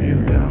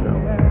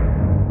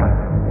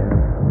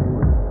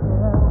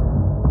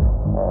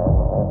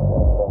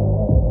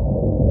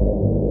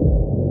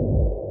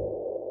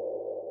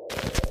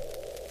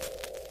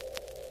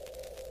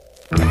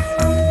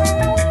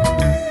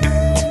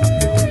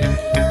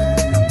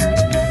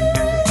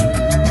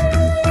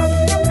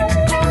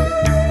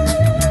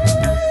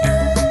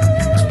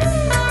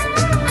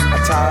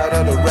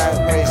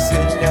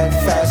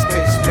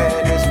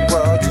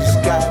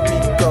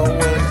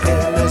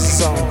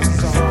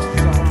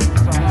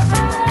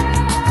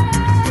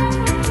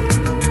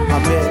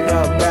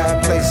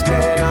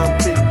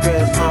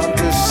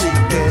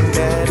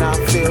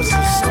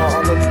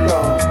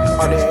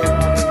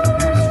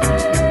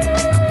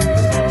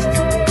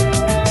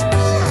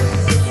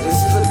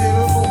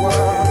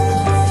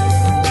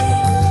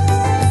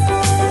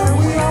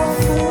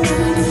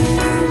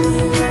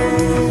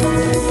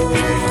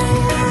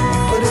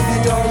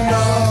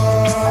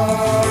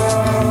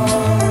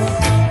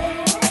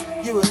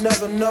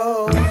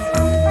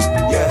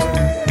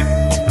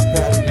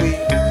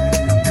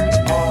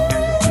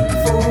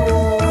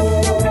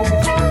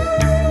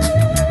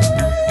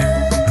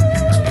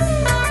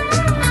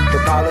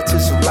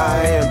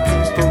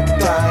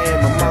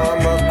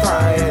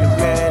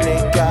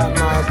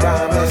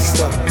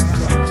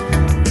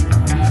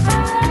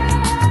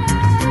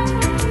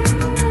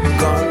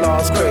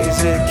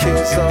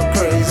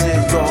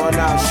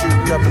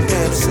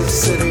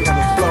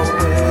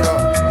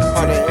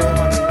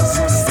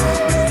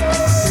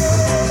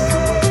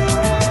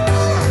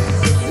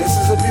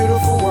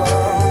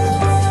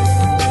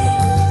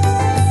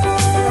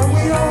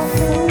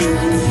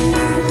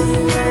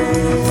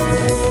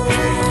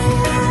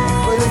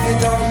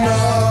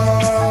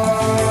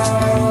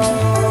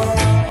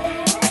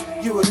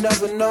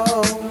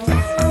 know.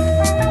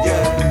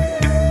 Yeah,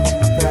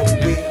 that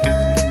we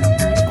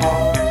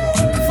are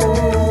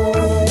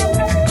fools.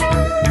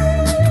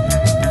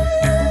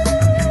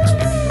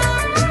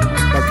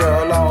 My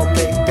girl all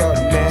make up,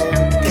 man,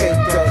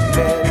 caked up,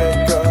 man. That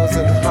girl's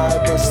in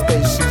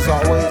hyperspace, she's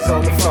always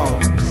on the phone.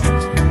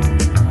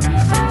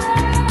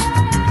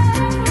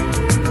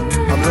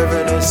 I'm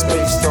living in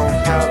space, don't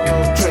have no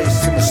trace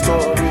in the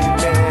story,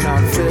 man.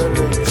 I'm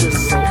feeling just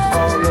so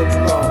all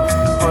alone,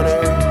 honey.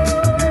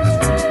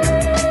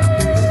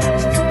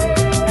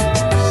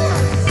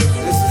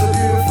 This is a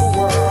beautiful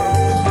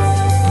world,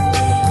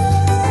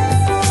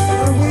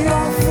 and we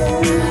are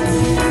fools.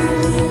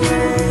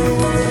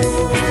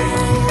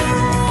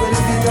 But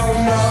if you don't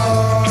know,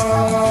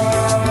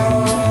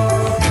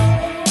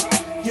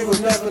 you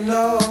will never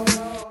know.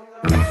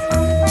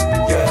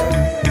 Yeah,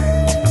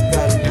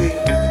 that we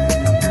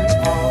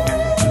are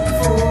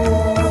fools.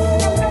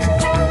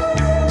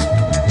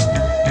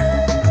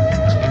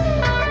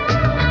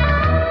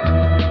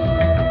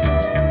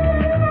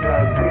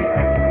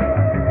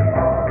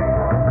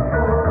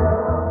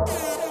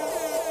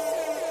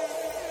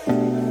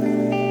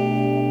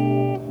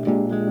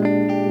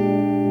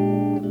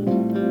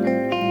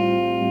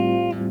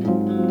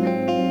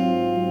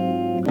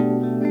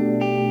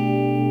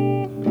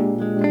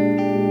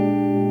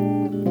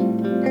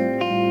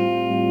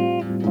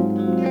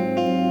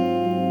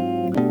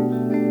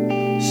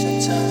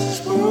 Sometimes this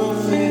world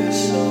feels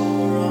so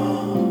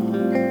wrong,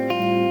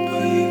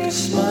 but you can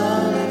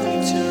smile if you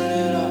turn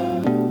it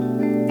off.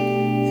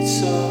 It's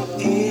so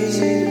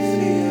easy to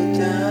feel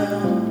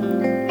down,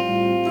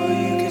 but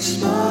you can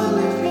smile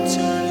if you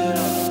turn it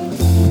off.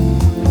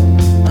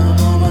 I'm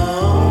on my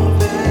own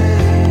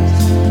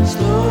pace,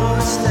 slow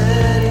and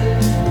steady,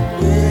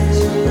 winds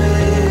and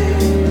rain.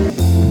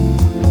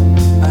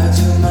 I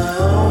do my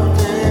own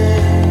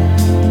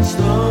thing,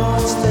 slow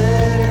and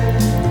steady,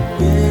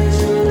 winds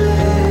and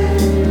rain.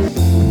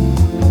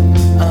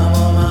 I'm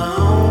on my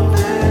own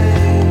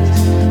pace,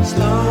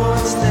 slow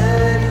and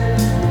steady,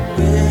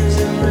 winds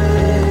and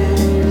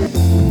rain.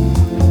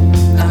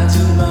 I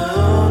do my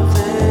own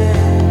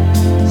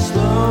thing,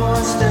 slow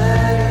and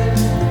steady,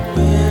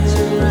 winds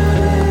and rain.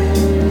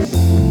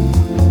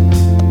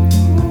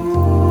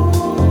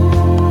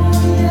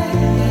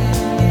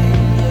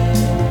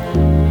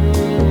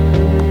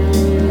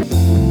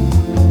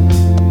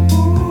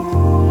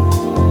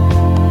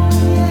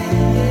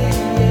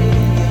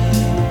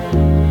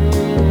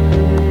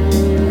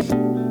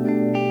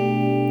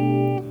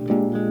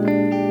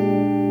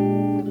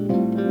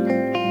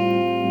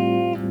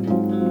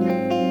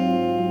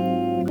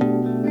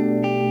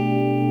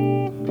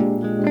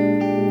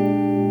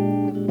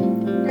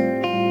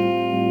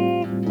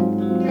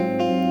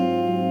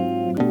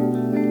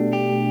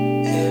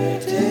 Every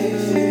day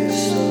feels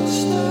so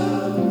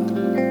stuck,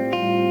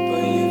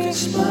 but you can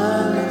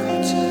smile if you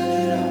turn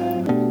it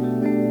up.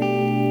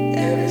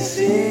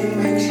 Everything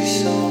makes you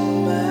so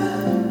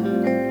mad,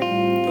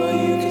 but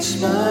you can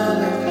smile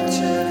if you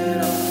turn it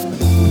up.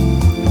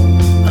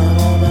 I'm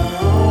on my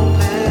own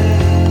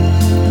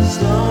pace,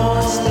 slow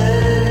and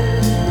steady,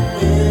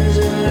 winds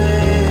and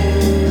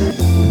rain.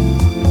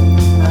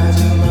 I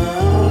do my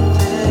own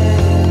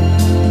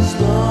thing,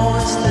 slow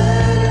and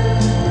steady,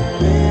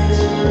 winds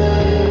and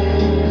rain.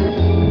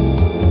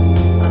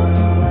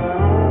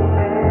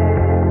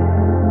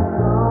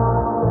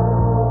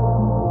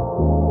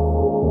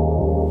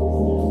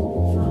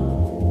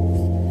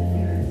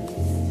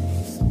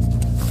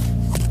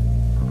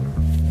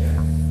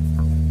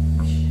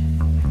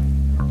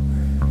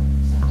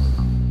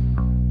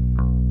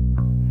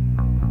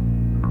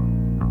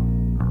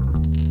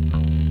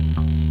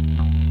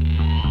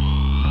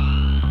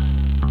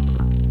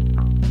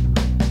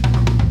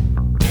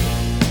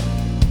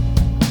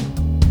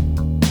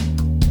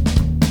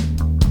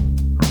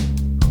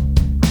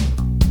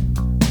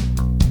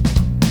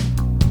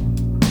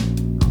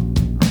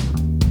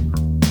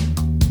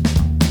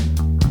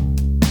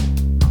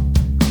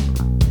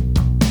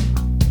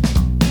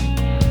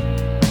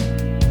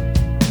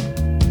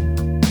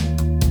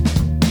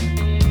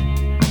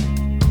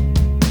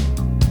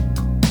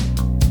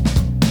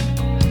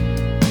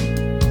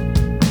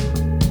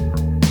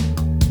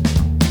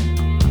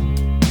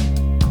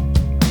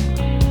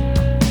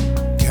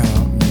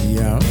 Count me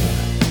out,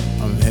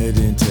 I'm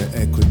heading to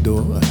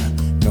Ecuador.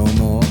 No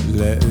more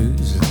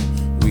letters,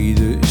 read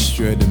it,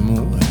 shred them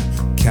more.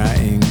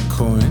 Counting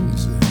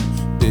coins,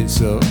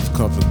 bits of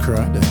copper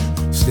crud.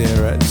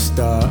 Stare at the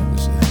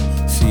stars,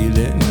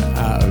 feeling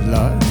out of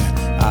luck,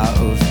 out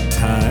of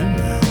time,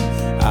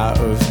 out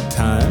of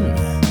time,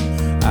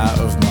 out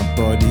of my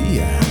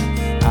body,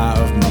 out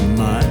of my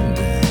mind.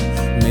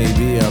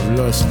 Maybe I've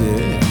lost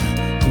it,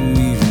 who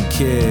even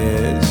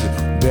cares?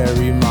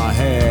 Bury my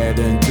head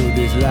until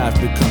this life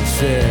becomes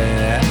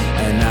fair.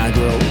 And I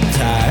grow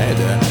tired,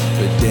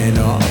 but then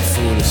I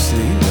fall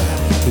asleep.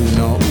 Who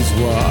knows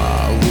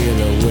what will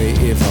await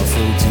if I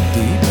fall too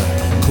deep?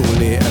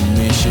 Call it a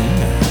mission,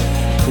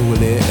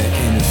 call it an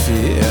inner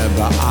fear,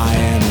 but I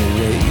am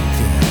awake,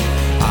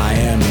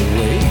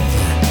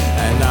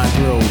 and I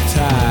grow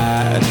tired.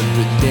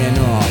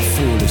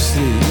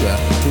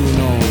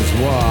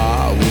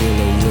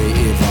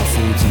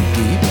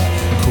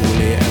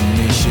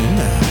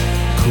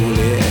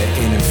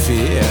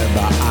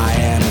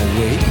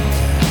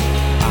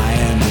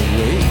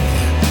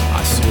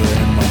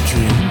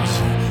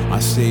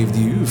 saved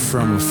you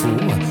from a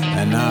fool,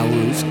 and I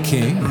was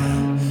king.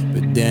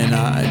 But then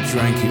I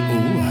drank it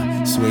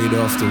all, swayed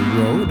off the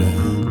road,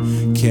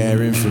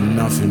 caring for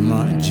nothing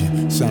much.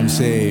 Some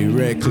say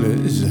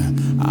reckless,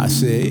 I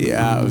say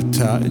out of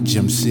touch.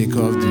 I'm sick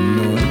of the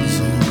noise,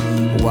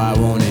 why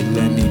won't it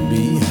let me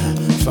be?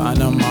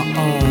 Find on my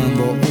own,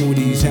 but all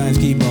these hands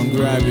keep on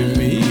grabbing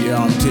me.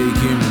 I'm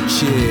taking a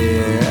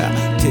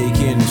chair,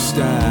 taking a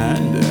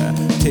stand,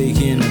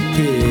 taking a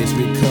piss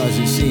because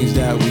it seems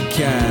that we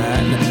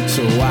can.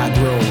 So I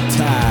grow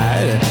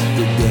tired,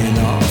 but then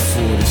I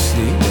fall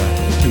asleep.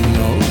 Who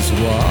knows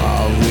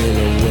what will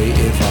await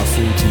if I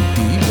fall too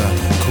deep?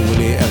 Call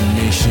it a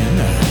mission,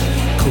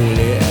 call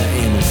it an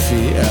inner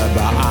fear,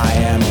 but I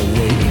am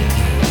awake,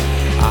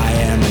 I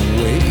am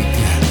awake.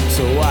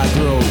 So I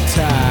grow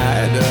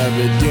tired,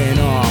 but then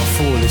I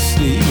fall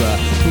asleep.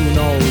 Who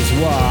knows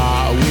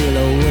what will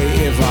await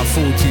if I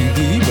fall too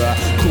deep?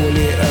 Call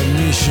it a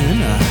mission,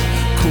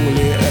 call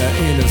it an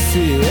inner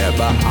fear,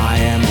 but I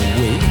am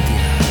awake,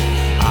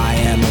 I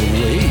am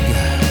awake.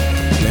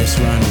 Let's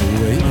run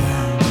away,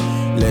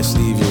 let's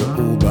leave it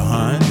all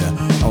behind.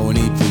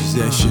 Only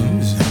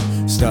possessions,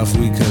 stuff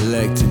we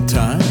collect in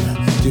time.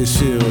 Just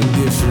feel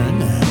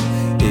different,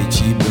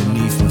 itchy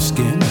beneath my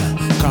skin.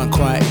 Can't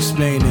quite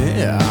explain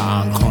it,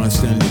 I'm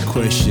constantly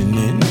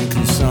questioning.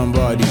 Can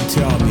somebody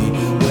tell me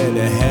where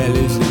the hell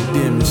is the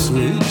dimmer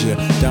switch?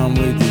 Done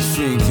with this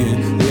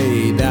thinking,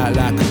 laid out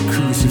like a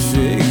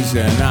crucifix.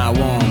 And I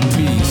want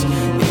peace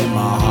in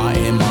my heart,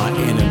 in my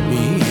inner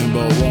being,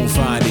 but won't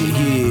find it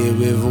here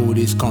with all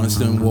this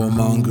constant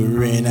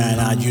warmongering. And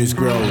I just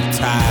grow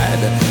tired,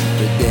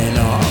 but then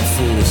I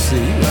fall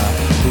asleep.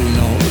 Who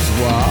knows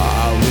what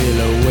I will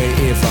await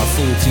if I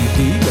fall too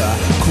deep?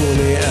 Call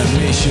it a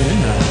mission,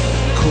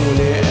 call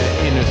it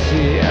an inner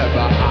fear,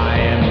 but I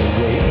am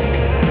awake,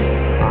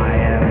 I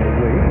am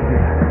awake,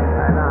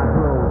 and I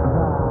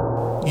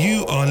grow.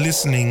 You are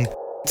listening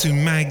to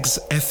Mags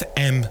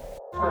FM.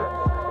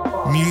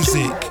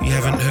 Music you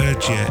haven't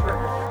heard yet.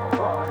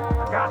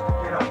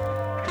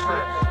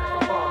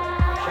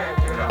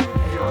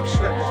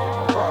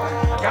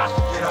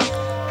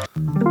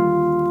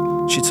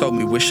 She told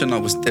me wishing I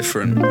was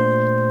different.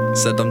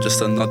 Said I'm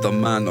just another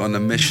man on a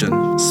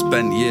mission.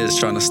 Spent years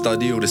trying to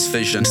study all this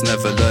vision.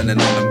 Never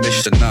learning on a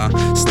mission, nah.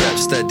 Step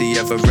steady,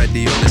 ever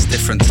ready on this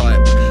different type.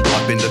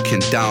 I've been looking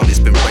down, it's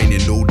been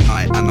raining all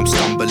night, and I'm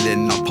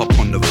stumbling up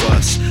on the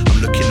verse.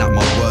 I'm looking at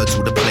my words,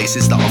 all the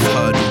places that I've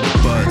heard all the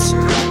birds.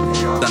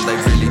 Then they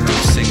really do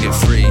sing it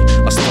free.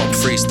 I stopped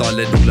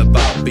freestyling, all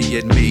about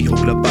being me,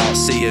 all about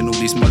seeing all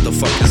these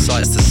motherfucking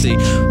sights to see.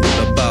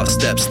 All about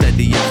step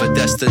steady, ever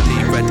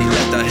destiny. Ready,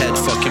 let the head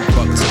fucking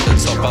rock to the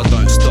top, I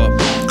don't stop.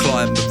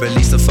 Climb and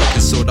release the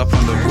fucking sword up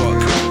on the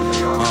rock.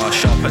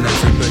 Sharpen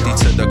everybody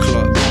to the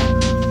clock.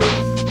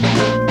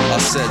 I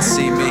said,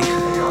 see me?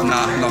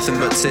 Nah, nothing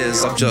but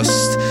tears. I'm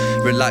just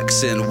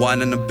relaxing,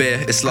 wine and a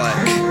beer. It's like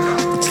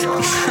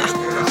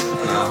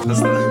nah,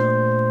 that's not.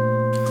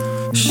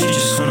 She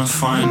just wanna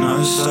find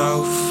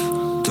herself.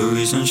 The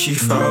reason she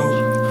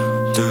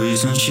felt, the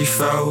reason she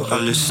felt. I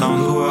listen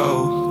on the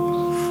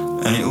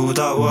world, ain't all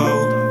that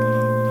well.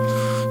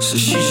 So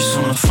she just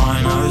wanna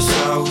find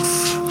herself.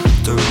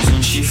 The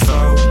reason she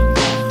felt,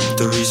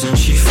 the reason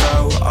she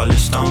felt. I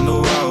list down the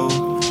road,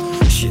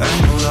 she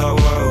ain't all that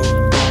well.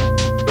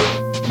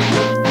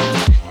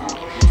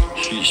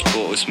 Huge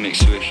bottles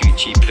mixed with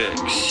huge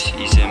pics.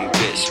 He's in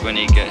bits when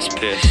he gets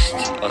pissed.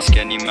 Ask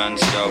any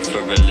man's girl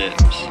for her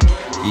lips.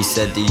 He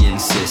said he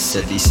insists,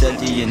 said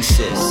he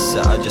insists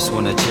that I just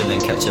wanna chill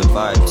and catch a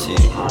vibe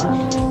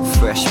too.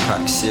 Fresh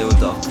pack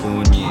sealed up,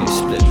 all new,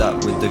 split that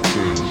with the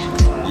crew.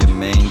 Your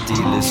main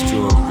dealer's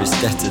strawberries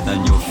better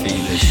than your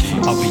feeler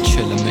shoes. I'll be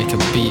chillin', make a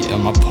beat at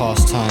my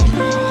pastime.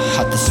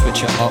 Had to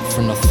switch it up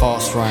from the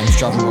fast rhymes.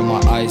 Driving with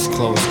my eyes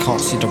closed, can't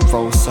see the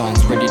road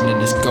signs. Ready in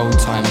this go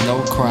time, no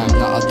crime.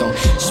 Nah, I don't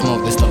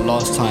smoke this the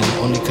last time.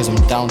 Only cause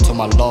I'm down to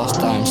my last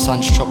dime.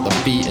 Sun's chopped the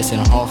beat, it's in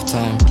half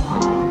time.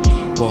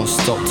 Won't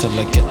stop till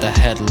I get the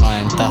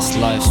headline. That's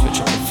life, switch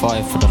up the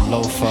vibe for the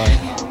lo-fi.